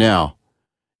here now.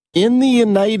 In the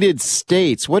United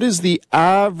States, what is the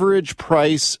average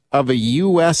price of a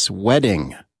U.S.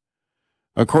 wedding?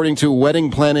 According to wedding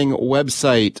planning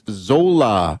website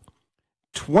Zola,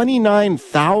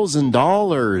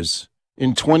 $29,000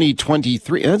 in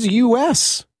 2023. That's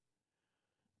U.S.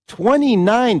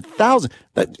 $29,000.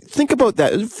 Think about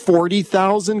that.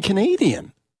 40,000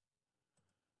 Canadian.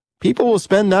 People will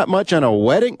spend that much on a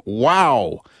wedding?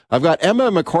 Wow. I've got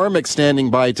Emma McCormick standing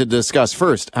by to discuss.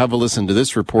 First, have a listen to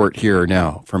this report here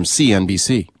now from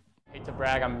CNBC. I hate to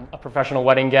brag, I'm a professional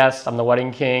wedding guest. I'm the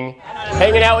wedding king.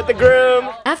 Hanging out with the groom.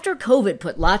 After COVID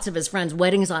put lots of his friends'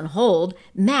 weddings on hold,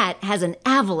 Matt has an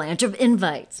avalanche of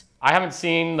invites. I haven't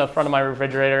seen the front of my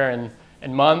refrigerator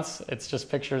in months. It's just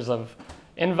pictures of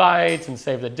invites and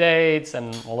save the dates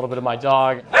and a little bit of my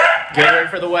dog. Get ready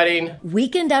for the wedding.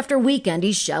 Weekend after weekend,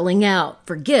 he's shelling out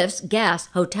for gifts, gas,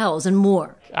 hotels, and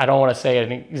more. I don't want to say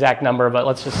an exact number, but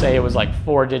let's just say it was like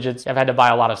 4 digits. I've had to buy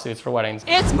a lot of suits for weddings.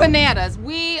 It's bananas.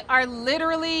 We are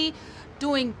literally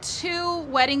doing 2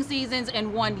 wedding seasons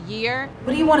in 1 year.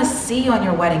 What do you want to see on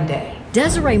your wedding day?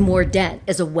 Desiree Moore-Dent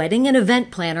is a wedding and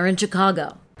event planner in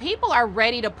Chicago. People are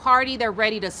ready to party. They're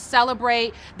ready to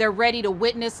celebrate. They're ready to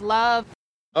witness love.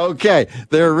 Okay,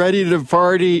 they're ready to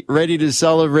party, ready to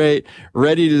celebrate,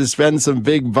 ready to spend some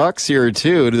big bucks here,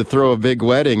 too, to throw a big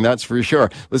wedding, that's for sure.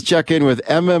 Let's check in with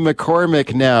Emma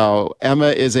McCormick now. Emma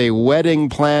is a wedding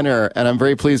planner, and I'm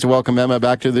very pleased to welcome Emma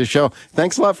back to the show.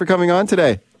 Thanks a lot for coming on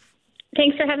today.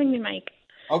 Thanks for having me, Mike.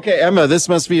 Okay, Emma, this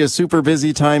must be a super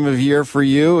busy time of year for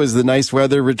you as the nice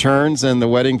weather returns and the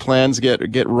wedding plans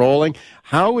get rolling.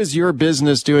 How is your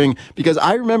business doing? Because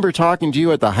I remember talking to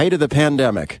you at the height of the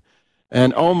pandemic.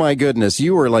 And oh my goodness,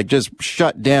 you were like just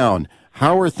shut down.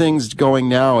 How are things going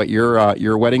now at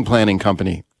your wedding planning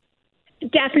company?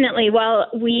 Definitely. Well,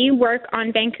 we work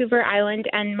on Vancouver Island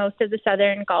and most of the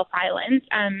southern Gulf Islands.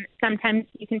 Sometimes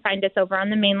you can find us over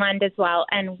on the mainland as well,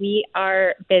 and we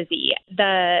are busy.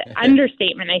 The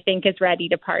understatement, I think, is ready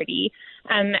to party.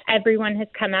 Everyone has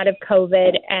come out of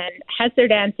COVID and has their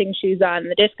dancing shoes on.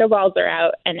 The disco balls are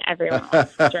out, and everyone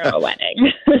wants to throw a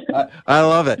wedding. I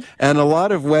love it. And a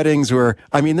lot of weddings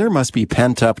there must be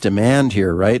pent-up demand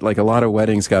here, right? Like a lot of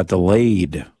weddings got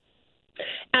delayed.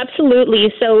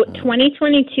 Absolutely. So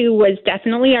 2022 was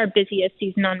definitely our busiest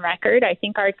season on record. I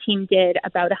think our team did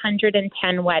about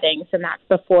 110 weddings, and that's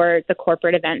before the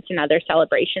corporate events and other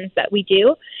celebrations that we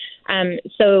do.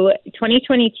 So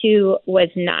 2022 was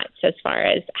nuts as far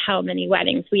as how many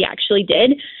weddings we actually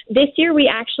did. This year we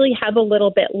actually have a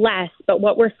little bit less, but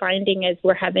what we're finding is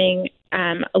we're having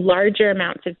larger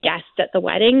amounts of guests at the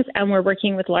weddings, and we're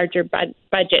working with larger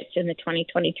budgets in the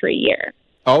 2023 year.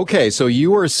 Okay, so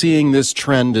you are seeing this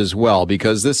trend as well,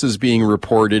 because this is being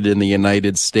reported in the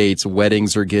United States.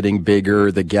 Weddings are getting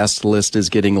bigger, the guest list is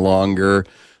getting longer,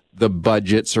 the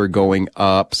budgets are going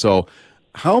up. So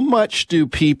how much do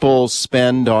people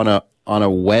spend on on a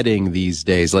wedding these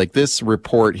days? Like this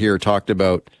report here talked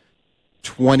about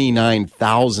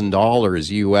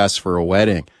 $29,000 US for a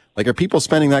wedding. Like, are people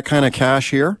spending that kind of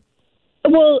cash here?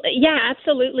 Well, yeah,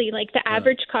 absolutely. Like the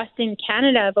average cost in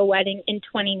Canada of a wedding in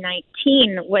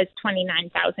 2019 was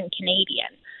 29,000 Canadian.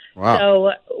 Wow.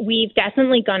 So we've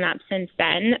definitely gone up since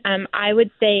then. I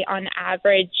would say on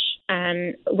average,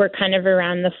 we're kind of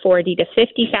around the 40 to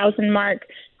 50,000 mark.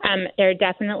 There are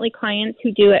definitely clients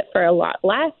who do it for a lot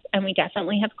less, and we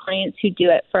definitely have clients who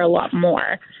do it for a lot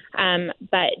more.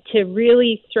 But to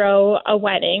really throw a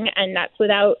wedding, and that's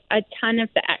without a ton of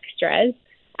the extras,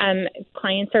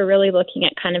 clients are really looking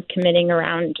at kind of committing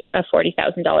around a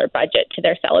 $40,000 budget to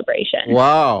their celebration.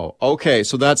 Wow. Okay,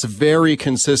 so that's very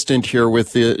consistent here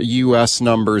with the U.S.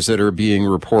 numbers that are being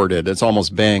reported. It's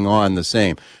almost bang on the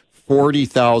same.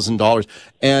 $40,000.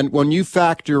 And when you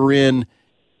factor in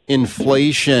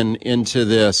inflation into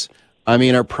this, I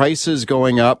mean, are prices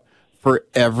going up for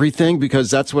everything?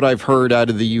 Because that's what I've heard out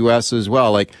of the U.S. as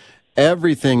well. Like,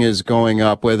 everything is going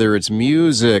up, whether it's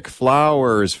music,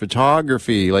 flowers,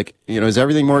 photography. Like, is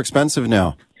everything more expensive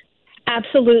now?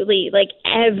 Absolutely. Like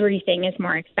everything is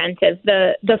more expensive.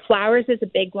 The flowers is a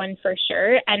big one for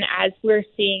sure. And as we're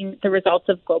seeing the results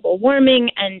of global warming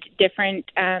and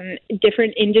different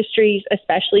industries,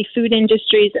 especially food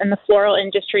industries and the floral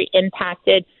industry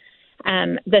impacted,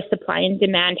 the supply and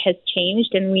demand has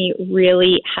changed, and we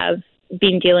really have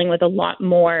been dealing with a lot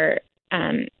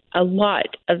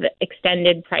of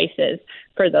extended prices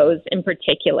for those in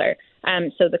particular.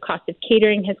 So the cost of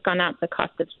catering has gone up, the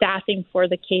cost of staffing for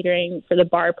the catering, for the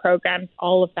bar programs,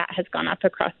 all of that has gone up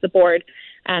across the board.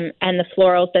 And the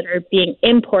florals that are being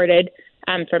imported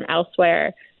from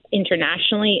elsewhere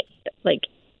internationally, like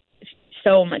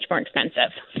so much more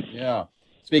expensive. Yeah.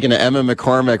 Speaking of Emma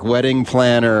McCormick, wedding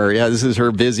planner, this is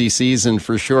her busy season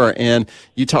for sure. And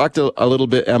you talked a little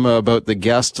bit, Emma, about the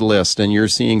guest list, and you're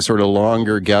seeing sort of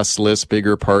longer guest lists,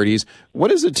 bigger parties.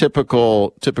 What is a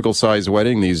typical size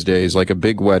wedding these days, like a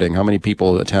big wedding? How many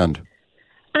people attend?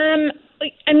 I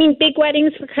mean, big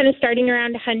weddings, we're kind of starting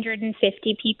around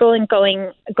 150 people and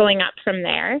going up from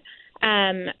there.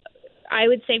 I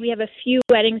would say we have a few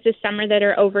weddings this summer that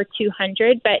are over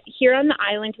 200, but here on the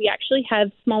island, we actually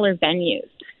have smaller venues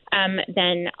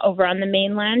than over on the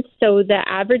mainland. So the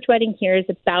average wedding here is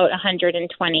about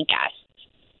 120 guests.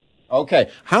 Okay.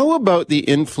 How about the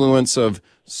influence of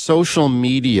social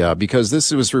media? Because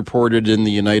this was reported in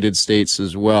the United States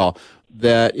as well,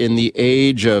 that in the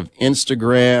age of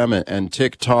Instagram and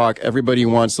TikTok, everybody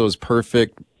wants those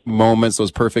perfect moments,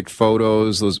 those perfect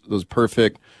photos, those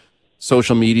perfect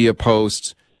social media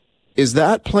posts. Is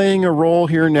that playing a role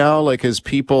here now? Like, as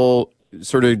people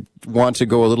sort of want to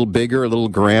go a little bigger, a little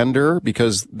grander,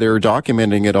 because they're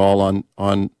documenting it all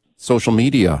on social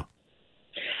media?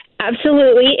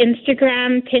 Absolutely.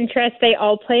 Instagram, Pinterest, they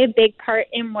all play a big part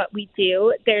in what we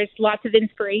do. There's lots of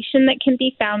inspiration that can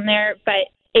be found there,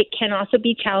 but it can also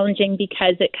be challenging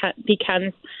because it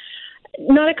becomes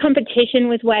not a competition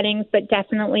with weddings, but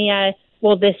definitely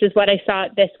well, this is what I saw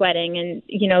at this wedding. And,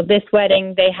 this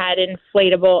wedding, they had an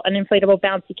inflatable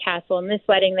bouncy castle. And this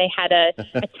wedding, they had a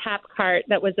tap cart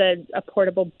that was a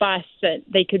portable bus that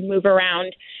they could move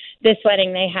around. This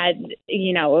wedding, they had,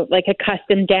 like a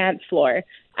custom dance floor.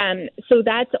 So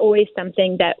that's always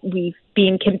something that we've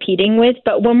been competing with.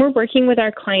 But when we're working with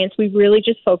our clients, we really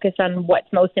just focus on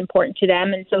what's most important to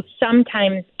them. And so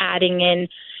sometimes adding in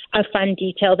a fun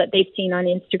detail that they've seen on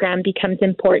Instagram becomes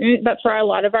important. But for a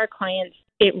lot of our clients,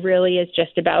 it really is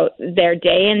just about their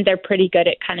day, and they're pretty good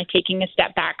at kind of taking a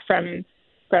step back from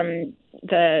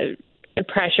the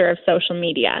pressure of social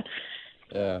media.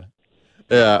 Yeah.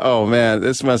 Yeah. Oh, man,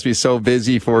 this must be so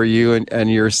busy for you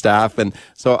and your staff. And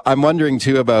so I'm wondering,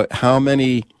 too, about how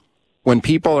many, when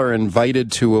people are invited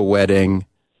to a wedding,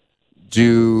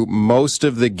 do most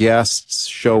of the guests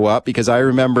show up? Because I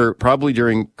remember probably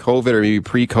during COVID or maybe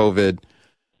pre-COVID,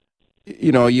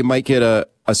 you might get a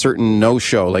certain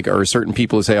no-show, or certain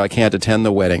people who say, I can't attend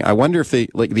the wedding. I wonder if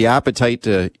the appetite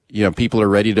to, people are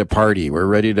ready to party. We're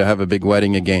ready to have a big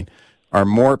wedding again. Are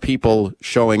more people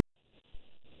showing?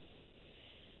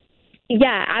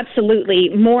 Yeah, absolutely.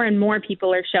 More and more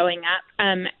people are showing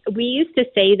up. We used to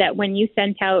say that when you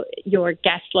sent out your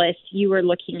guest list, you were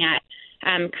looking at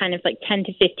kind of like 10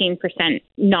 to 15%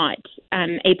 not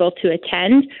able to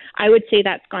attend. I would say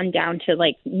that's gone down to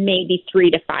like maybe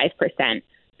 3 to 5%.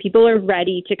 People are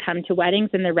ready to come to weddings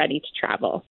and they're ready to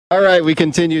travel. All right, we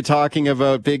continue talking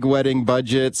about big wedding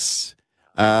budgets.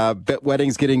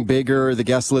 Weddings getting bigger, the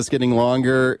guest list getting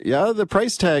longer. Yeah, the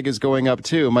price tag is going up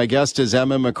too. My guest is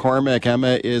Emma McCormick.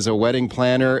 Emma is a wedding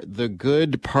planner.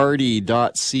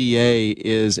 Thegoodparty.ca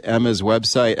is Emma's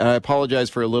website. And I apologize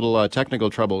for a little technical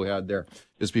trouble we had there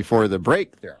just before the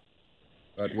break there.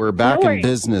 But we're back in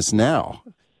business now.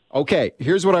 Okay,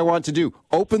 here's what I want to do.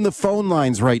 Open the phone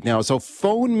lines right now. So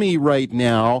phone me right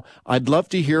now. I'd love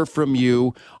to hear from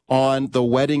you on the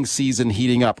wedding season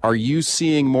heating up. Are you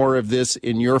seeing more of this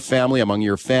in your family, among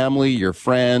your family, your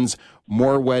friends?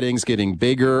 More weddings getting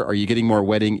bigger? Are you getting more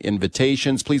wedding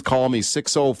invitations? Please call me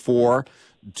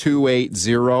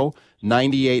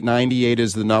 604-280-9898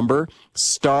 is the number.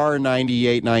 Star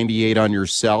 9898 on your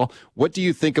cell. What do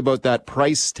you think about that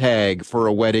price tag for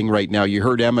a wedding right now? You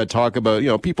heard Emma talk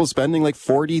about, people spending like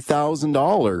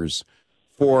 $40,000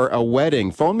 for a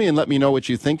wedding. Phone me and let me know what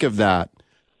you think of that.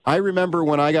 I remember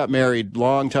when I got married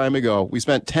long time ago, we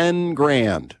spent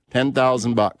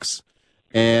 $10,000,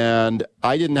 and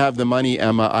I didn't have the money,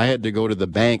 Emma. I had to go to the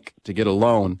bank to get a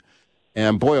loan.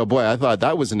 And boy, oh boy, I thought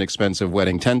that was an expensive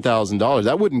wedding, $10,000.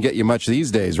 That wouldn't get you much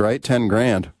these days, right?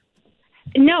 $10,000.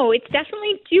 No, it's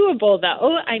definitely doable,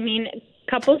 though. I mean,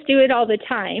 couples do it all the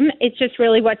time. It's just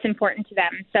really what's important to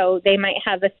them. So they might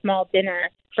have a small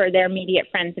dinner for their immediate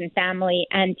friends and family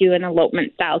and do an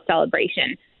elopement-style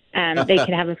celebration. They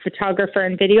could have a photographer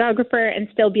and videographer and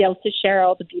still be able to share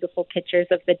all the beautiful pictures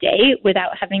of the day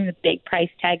without having the big price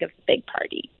tag of the big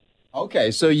party.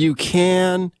 Okay, so you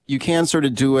can sort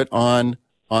of do it on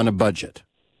a budget.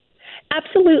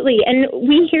 Absolutely. And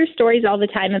we hear stories all the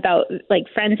time about like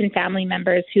friends and family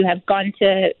members who have gone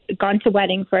to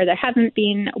weddings where there haven't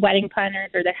been wedding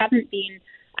planners or there haven't been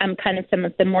kind of some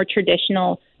of the more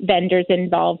traditional vendors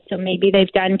involved. So maybe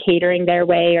they've done catering their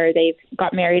way, or they've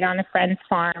got married on a friend's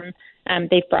farm.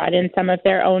 They've brought in some of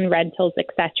their own rentals,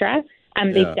 etc.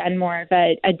 They've done more of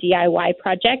a DIY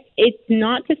project. It's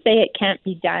not to say it can't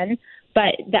be done,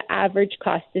 but the average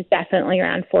cost is definitely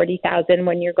around $40,000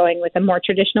 when you're going with a more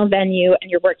traditional venue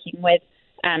and you're working with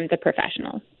the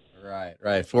professionals.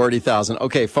 Right. 40,000.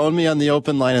 Okay, phone me on the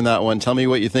open line on that one. Tell me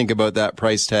what you think about that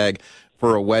price tag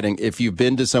for a wedding. If you've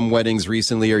been to some weddings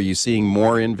recently, are you seeing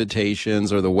more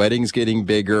invitations? Are the weddings getting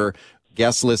bigger?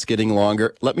 Guest list getting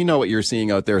longer? Let me know what you're seeing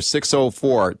out there.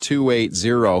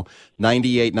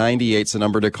 604-280-9898 is the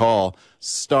number to call.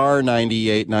 Star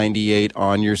 9898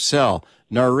 on your cell.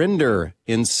 Narinder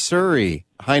in Surrey.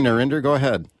 Hi, Narinder. Go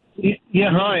ahead. Yeah,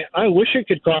 hi. I wish it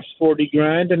could cost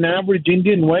 $40,000. An average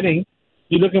Indian wedding,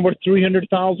 you're looking about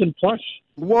 $300,000 plus.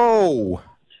 Whoa.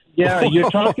 Yeah, you're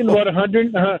talking about about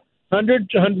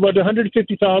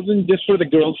 $150,000 just for the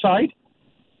girl side,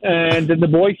 and then the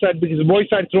boy side, because the boy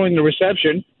side throwing the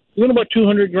reception, you're about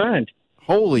 $200,000.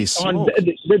 Holy smokes!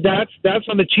 That's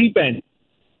on the cheap end.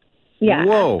 Yeah,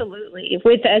 Whoa. Absolutely.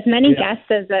 With as many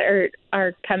guests as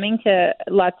are coming to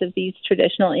lots of these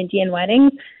traditional Indian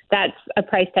weddings, that's a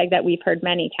price tag that we've heard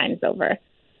many times over.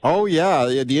 Oh, yeah.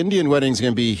 The Indian wedding's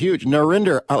going to be huge.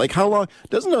 Narinder, like how long?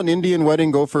 Doesn't an Indian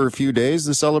wedding go for a few days,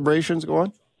 the celebrations go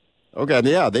on? Okay,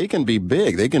 yeah, they can be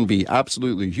big. They can be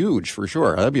absolutely huge for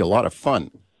sure. That'd be a lot of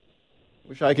fun.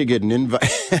 Wish I could get an invite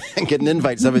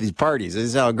to some of these parties.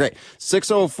 This sounds great.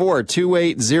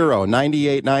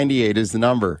 604-280-9898 is the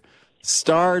number.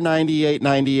 Star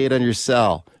 9898 on your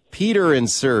cell. Peter in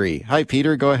Surrey. Hi,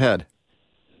 Peter. Go ahead.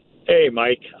 Hey,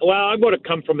 Mike. Well, I'm going to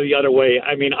come from the other way.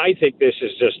 I mean, I think this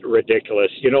is just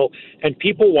ridiculous, and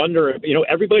people wonder,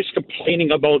 everybody's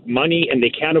complaining about money and they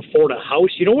can't afford a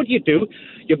house. You know what you do?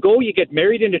 You go, you get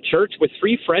married in a church with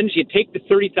three friends, you take the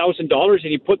 $30,000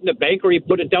 and you put it in the bank or you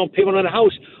put a down payment on a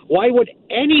house. Why would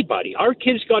anybody? Our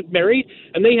kids got married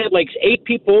and they had like 8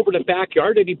 people over in the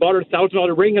backyard and he bought her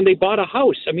 $1,000 ring and they bought a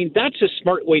house. I mean, that's a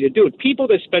smart way to do it. People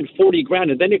that spend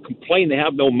 $40,000 and then they complain they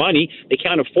have no money, they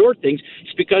can't afford things,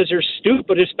 it's because they're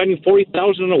stupid at spending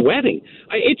 $40,000 on a wedding.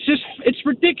 It's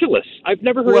ridiculous. I've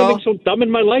never heard anything so dumb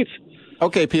in my life.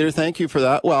 Okay, Peter, thank you for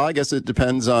that. Well, I guess it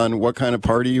depends on what kind of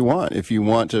party you want. If you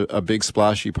want a big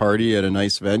splashy party at a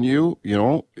nice venue,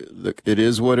 it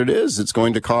is what it is. It's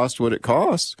going to cost what it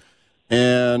costs.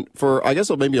 And for, I guess,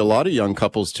 maybe a lot of young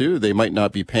couples too, they might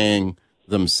not be paying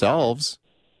themselves.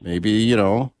 Maybe,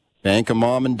 bank of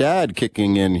mom and dad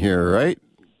kicking in here, right?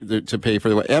 To pay for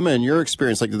the, Emma, in your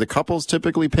experience, like, do the couples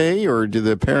typically pay or do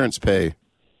the parents pay?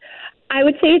 I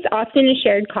would say it's often a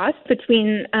shared cost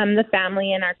between the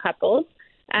family and our couples.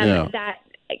 That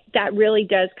really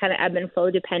does kind of ebb and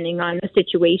flow depending on the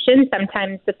situation.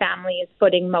 Sometimes the family is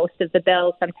footing most of the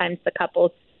bill. Sometimes the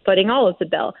couple's footing all of the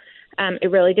bill. It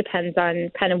really depends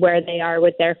on kind of where they are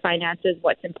with their finances,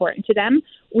 what's important to them.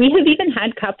 We have even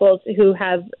had couples who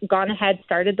have gone ahead,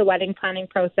 started the wedding planning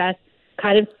process,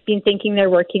 kind of been thinking they're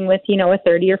working with, a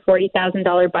 $30,000 or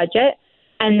 $40,000 budget.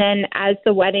 And then as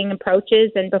the wedding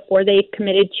approaches and before they've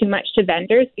committed too much to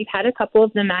vendors, we've had a couple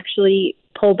of them actually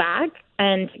pull back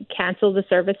and cancel the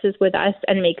services with us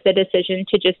and make the decision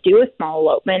to just do a small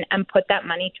elopement and put that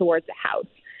money towards a house.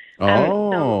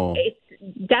 So it's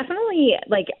definitely,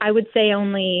 I would say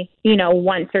only,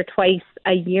 once or twice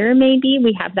a year maybe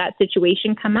we have that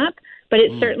situation come up. But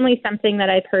it's certainly something that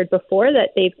I've heard before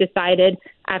that they've decided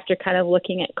after kind of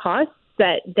looking at costs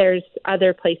that there's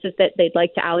other places that they'd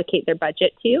like to allocate their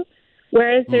budget to.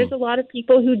 Whereas there's a lot of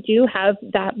people who do have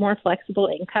that more flexible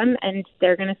income and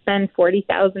they're going to spend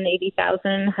 $40,000,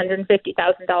 $80,000,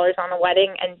 $150,000 on a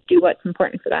wedding and do what's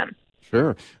important for them.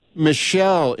 Sure.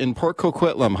 Michelle in Port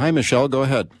Coquitlam. Hi, Michelle. Go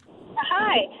ahead.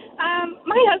 Hi.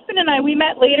 My husband and I, we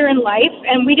met later in life,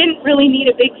 and we didn't really need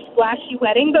a big splashy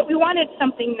wedding, but we wanted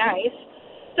something nice.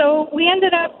 So we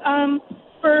ended up,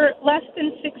 for less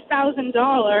than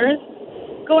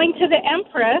 $6,000, going to the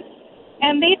Empress,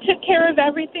 and they took care of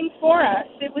everything for us.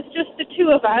 It was just the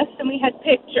two of us, and we had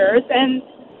pictures, and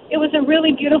it was a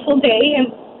really beautiful day.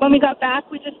 And when we got back,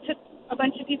 we just took a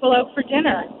bunch of people out for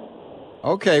dinner.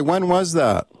 Okay, when was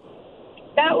that?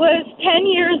 That was 10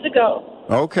 years ago.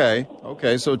 Okay,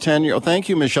 so 10 years. Thank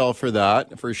you, Michelle, for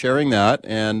that, for sharing that.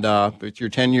 And it's your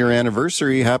 10-year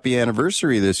anniversary. Happy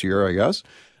anniversary this year, I guess.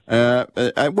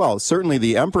 Well, certainly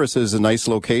the Empress is a nice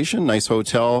location, nice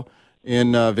hotel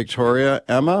in Victoria,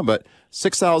 Emma, but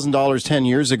 $6,000 10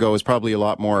 years ago is probably a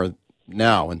lot more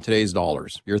now in today's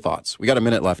dollars. Your thoughts? We got a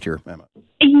minute left here, Emma.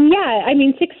 Yeah, I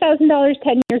mean, $6,000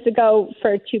 10 years ago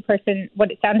for a two-person, what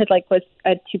it sounded like was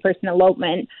a two-person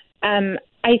elopement.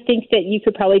 I think that you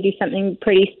could probably do something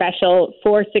pretty special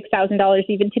for $6,000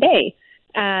 even today.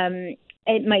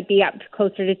 It might be up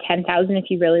closer to $10,000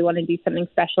 if you really want to do something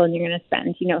special and you're going to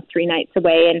spend, 3 nights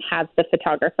away and have the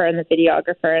photographer and the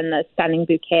videographer and the stunning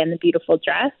bouquet and the beautiful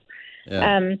dress.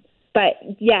 Yeah. But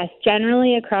yes,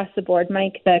 generally across the board,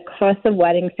 Mike, the cost of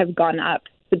weddings have gone up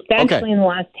substantially in the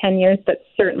last 10 years, but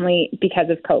certainly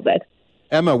because of COVID.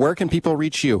 Emma, where can people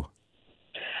reach you?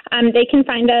 They can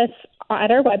find us at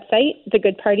our website,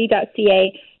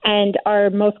 thegoodparty.ca, and our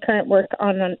most current work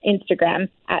on Instagram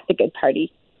at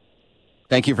thegoodparty.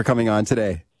 Thank you for coming on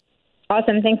today.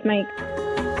 Awesome. Thanks, Mike.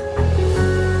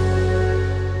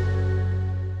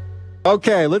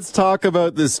 Okay, let's talk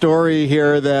about the story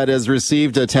here that has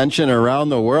received attention around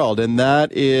the world, and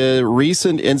that is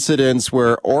recent incidents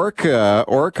where orca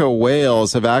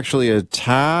whales have actually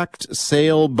attacked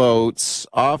sailboats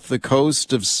off the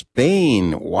coast of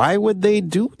Spain. Why would they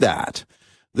do that?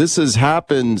 This has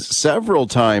happened several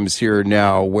times here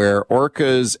now where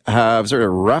orcas have sort of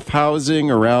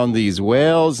roughhousing around these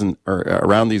whales or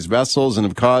around these vessels and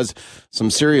have caused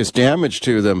some serious damage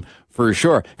to them. For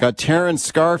sure. Got Taryn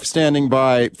Scarf standing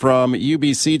by from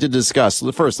UBC to discuss.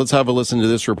 First, let's have a listen to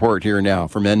this report here now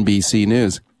from NBC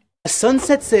News. A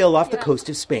sunset sail off the coast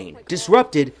of Spain,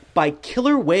 disrupted by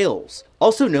killer whales,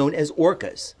 also known as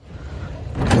orcas,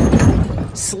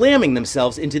 slamming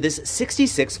themselves into this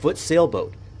 66-foot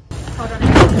sailboat.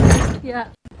 Yeah.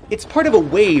 It's part of a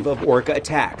wave of orca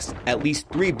attacks, at least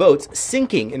 3 boats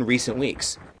sinking in recent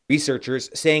weeks. Researchers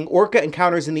saying orca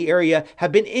encounters in the area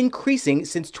have been increasing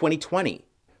since 2020.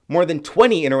 More than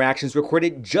 20 interactions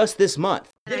recorded just this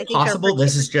month. Is it possible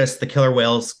this is just the killer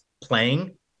whales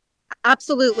playing?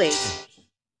 Absolutely.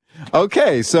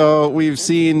 Okay, so we've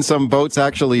seen some boats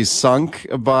actually sunk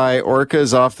by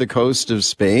orcas off the coast of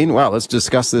Spain. Wow, let's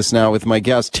discuss this now with my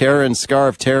guest, Taryn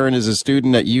Scarf. Taryn is a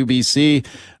student at UBC,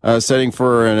 studying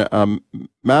for a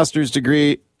master's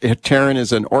degree. Taryn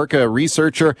is an orca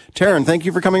researcher. Taryn, thank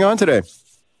you for coming on today.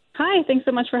 Hi, thanks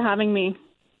so much for having me.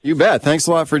 You bet. Thanks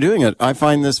a lot for doing it. I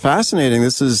find this fascinating.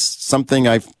 This is something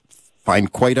I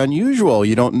find quite unusual.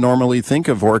 You don't normally think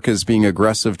of orcas being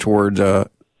aggressive toward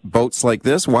boats like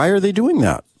this. Why are they doing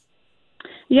that?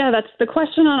 Yeah, that's the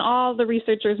question on all the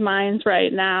researchers' minds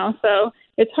right now. So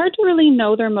it's hard to really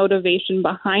know their motivation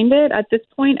behind it. At this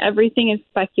point, everything is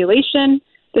speculation.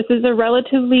 This is a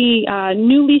relatively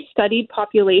newly studied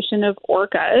population of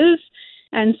orcas.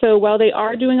 And so while they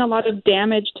are doing a lot of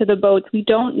damage to the boats, we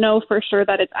don't know for sure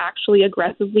that it's actually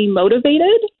aggressively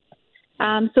motivated.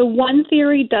 So one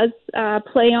theory does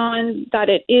play on that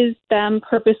it is them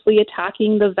purposely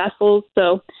attacking the vessels.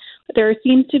 So there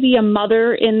seems to be a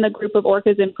mother in the group of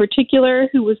orcas in particular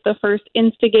who was the first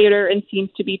instigator and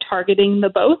seems to be targeting the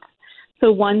boats.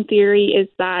 So one theory is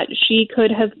that she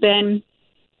could have been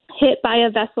hit by a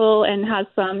vessel and has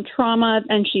some trauma,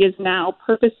 and she is now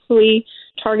purposefully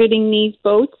targeting these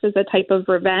boats as a type of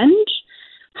revenge.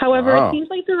 However, It seems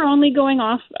like they're only going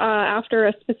off after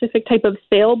a specific type of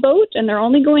sailboat, and they're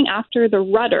only going after the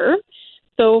rudder.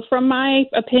 So from my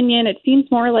opinion, it seems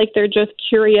more like they're just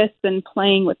curious and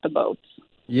playing with the boats.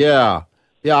 Yeah.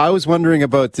 Yeah, I was wondering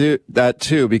about that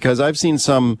too, because I've seen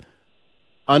some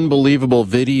unbelievable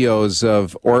videos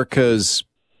of orcas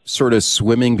sort of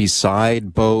swimming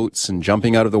beside boats and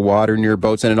jumping out of the water near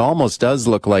boats, and it almost does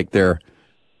look like they're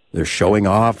showing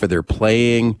off or they're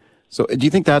playing. So do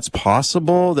you think that's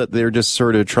possible, that they're just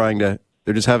sort of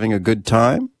they're just having a good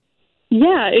time?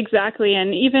 Yeah, exactly.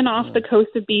 And even off the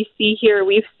coast of BC here,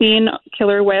 we've seen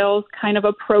killer whales kind of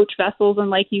approach vessels and,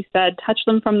 like you said, touch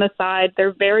them from the side.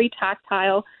 They're very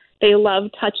tactile. They love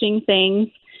touching things.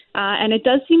 And it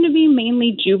does seem to be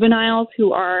mainly juveniles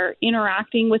who are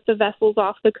interacting with the vessels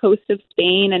off the coast of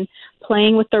Spain and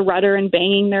playing with the rudder and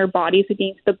banging their bodies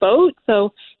against the boat.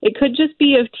 So it could just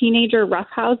be of teenager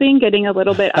roughhousing getting a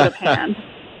little bit out of hand.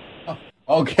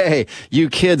 Okay, you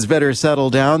kids better settle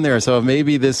down there. So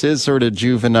maybe this is sort of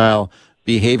juvenile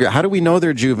behavior. How do we know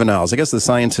they're juveniles? I guess the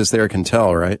scientists there can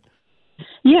tell, right?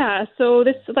 Yeah, so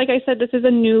this, like I said, this is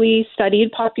a newly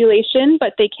studied population,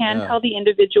 but they can tell the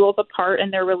individuals apart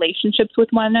and their relationships with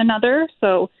one another.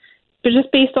 So, but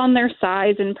just based on their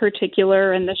size in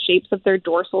particular and the shapes of their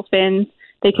dorsal fins,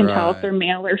 they can tell if they're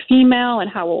male or female and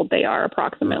how old they are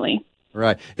approximately.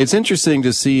 Right. It's interesting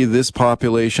to see this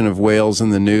population of whales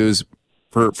in the news.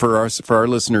 For our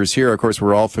listeners here, of course,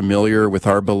 we're all familiar with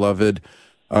our beloved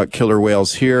killer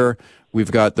whales here.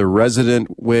 We've got the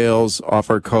resident whales off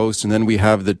our coast, and then we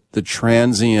have the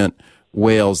transient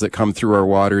whales that come through our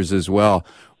waters as well.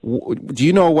 Do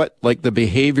you know what, like, the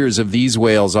behaviors of these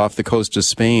whales off the coast of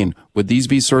Spain? Would these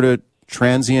be sort of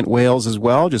transient whales as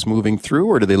well, just moving through,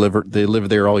 or do they live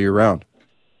there all year round?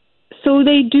 So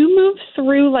they do move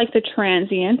through like the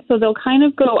transient. So they'll kind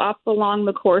of go up along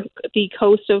the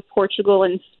coast of Portugal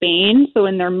and Spain. So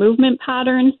in their movement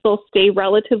patterns, they'll stay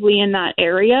relatively in that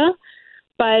area.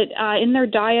 But in their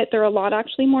diet, they're a lot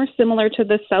actually more similar to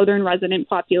the southern resident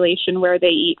population, where they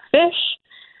eat fish.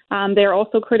 They're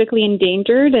also critically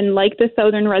endangered. And like the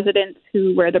southern residents,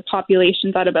 where the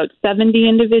population's at about 70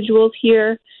 individuals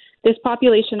here, this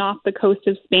population off the coast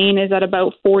of Spain is at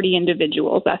about 40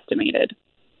 individuals estimated.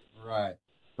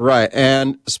 Right.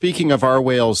 And speaking of our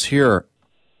whales here,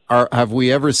 have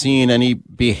we ever seen any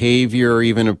behavior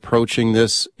even approaching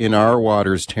this in our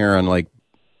waters, Taryn, like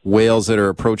whales that are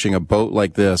approaching a boat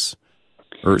like this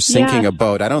or sinking a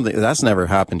boat? I don't think that's never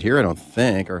happened here, I don't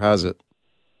think, or has it?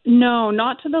 No,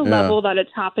 not to the level that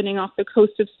it's happening off the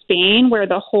coast of Spain, where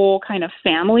the whole kind of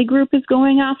family group is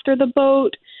going after the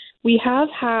boat. We have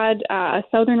had a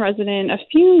southern resident a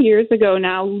few years ago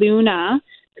now, Luna,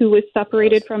 who was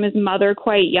separated from his mother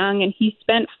quite young, and he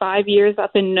spent 5 years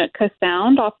up in Nootka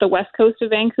Sound off the west coast of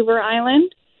Vancouver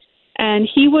Island. And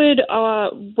he would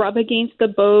rub against the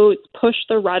boats, push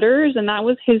the rudders, and that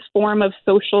was his form of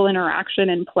social interaction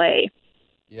and play.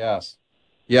 Yes.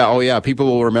 Yeah. Oh, yeah. People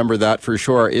will remember that for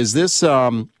sure. Is this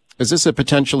a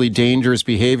potentially dangerous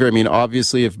behavior? I mean,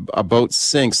 obviously, if a boat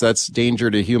sinks, that's danger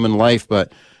to human life,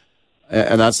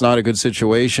 and that's not a good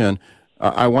situation.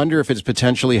 I wonder if it's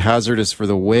potentially hazardous for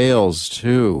the whales,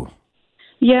 too.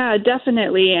 Yeah,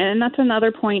 definitely. And that's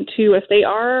another point, too. If they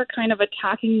are kind of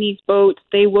attacking these boats,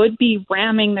 they would be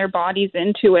ramming their bodies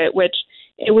into it, which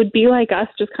it would be like us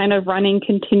just kind of running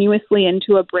continuously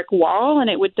into a brick wall, and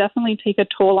it would definitely take a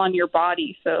toll on your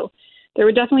body. So there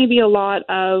would definitely be a lot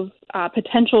of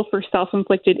potential for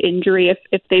self-inflicted injury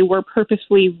if they were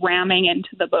purposely ramming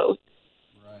into the boat.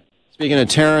 Speaking of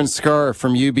Taryn Scarr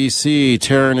from UBC,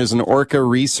 Taryn is an orca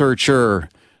researcher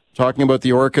talking about the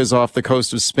orcas off the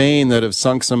coast of Spain that have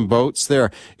sunk some boats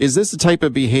there. Is this the type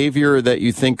of behavior that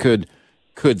you think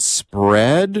could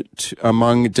spread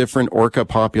among different orca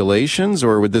populations,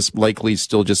 or would this likely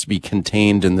still just be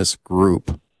contained in this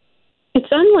group? It's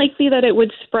unlikely that it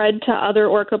would spread to other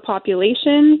orca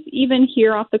populations. Even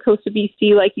here off the coast of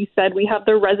BC, like you said, we have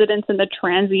the residents and the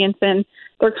transients, and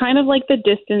they're kind of like the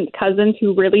distant cousins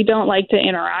who really don't like to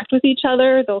interact with each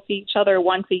other. They'll see each other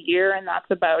once a year, and that's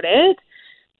about it.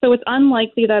 So it's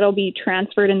unlikely that it'll be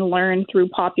transferred and learned through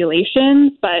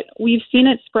populations, but we've seen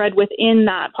it spread within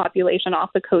that population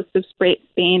off the coast of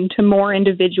Spain to more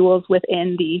individuals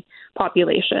within the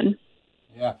population.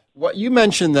 Yeah. Well, you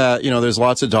mentioned that, there's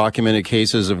lots of documented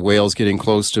cases of whales getting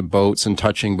close to boats and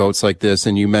touching boats like this.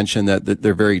 And you mentioned that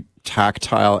they're very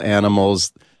tactile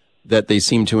animals, that they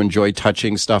seem to enjoy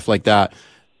touching stuff like that.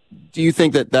 Do you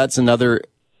think that that's another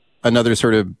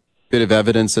sort of bit of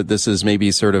evidence that this is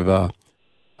maybe sort of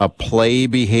a play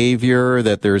behavior,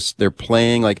 that they're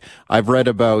playing? Like, I've read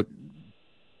about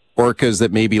orcas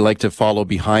that maybe like to follow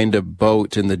behind a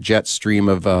boat in the jet stream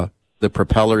of the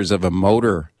propellers of a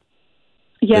motor.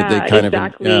 Yeah,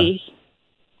 exactly.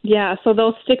 Yeah, so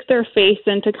they'll stick their face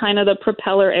into kind of the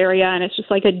propeller area, and it's just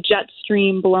like a jet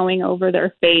stream blowing over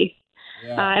their face.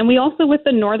 Yeah. And we also, with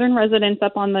the northern residents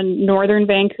up on the northern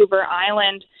Vancouver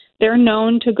Island, they're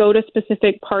known to go to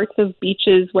specific parts of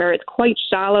beaches where it's quite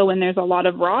shallow and there's a lot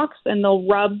of rocks, and they'll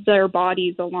rub their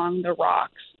bodies along the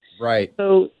rocks. Right.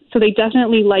 So they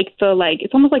definitely like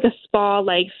it's almost like a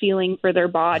spa-like feeling for their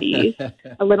bodies,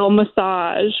 a little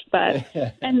massage. But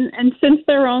and since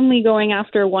they're only going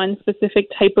after one specific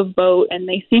type of boat, and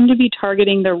they seem to be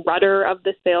targeting the rudder of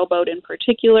the sailboat in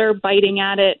particular, biting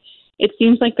at it, it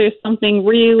seems like there's something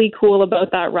really cool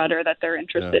about that rudder that they're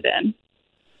interested in.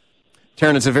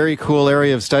 Taryn, it's a very cool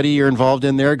area of study you're involved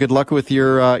in there. Good luck with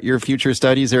your future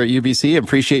studies there at UBC.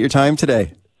 Appreciate your time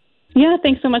today. Yeah,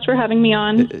 thanks so much for having me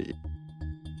on.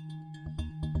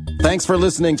 Thanks for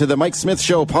listening to the Mike Smith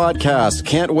Show podcast.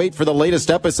 Can't wait for the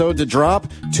latest episode to drop?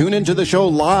 Tune into the show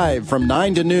live from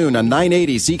 9 to noon on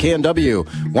 980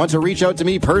 CKNW. Want to reach out to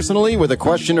me personally with a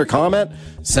question or comment?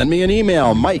 Send me an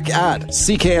email,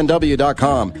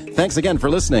 mike@cknw.com. Thanks again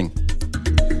for listening.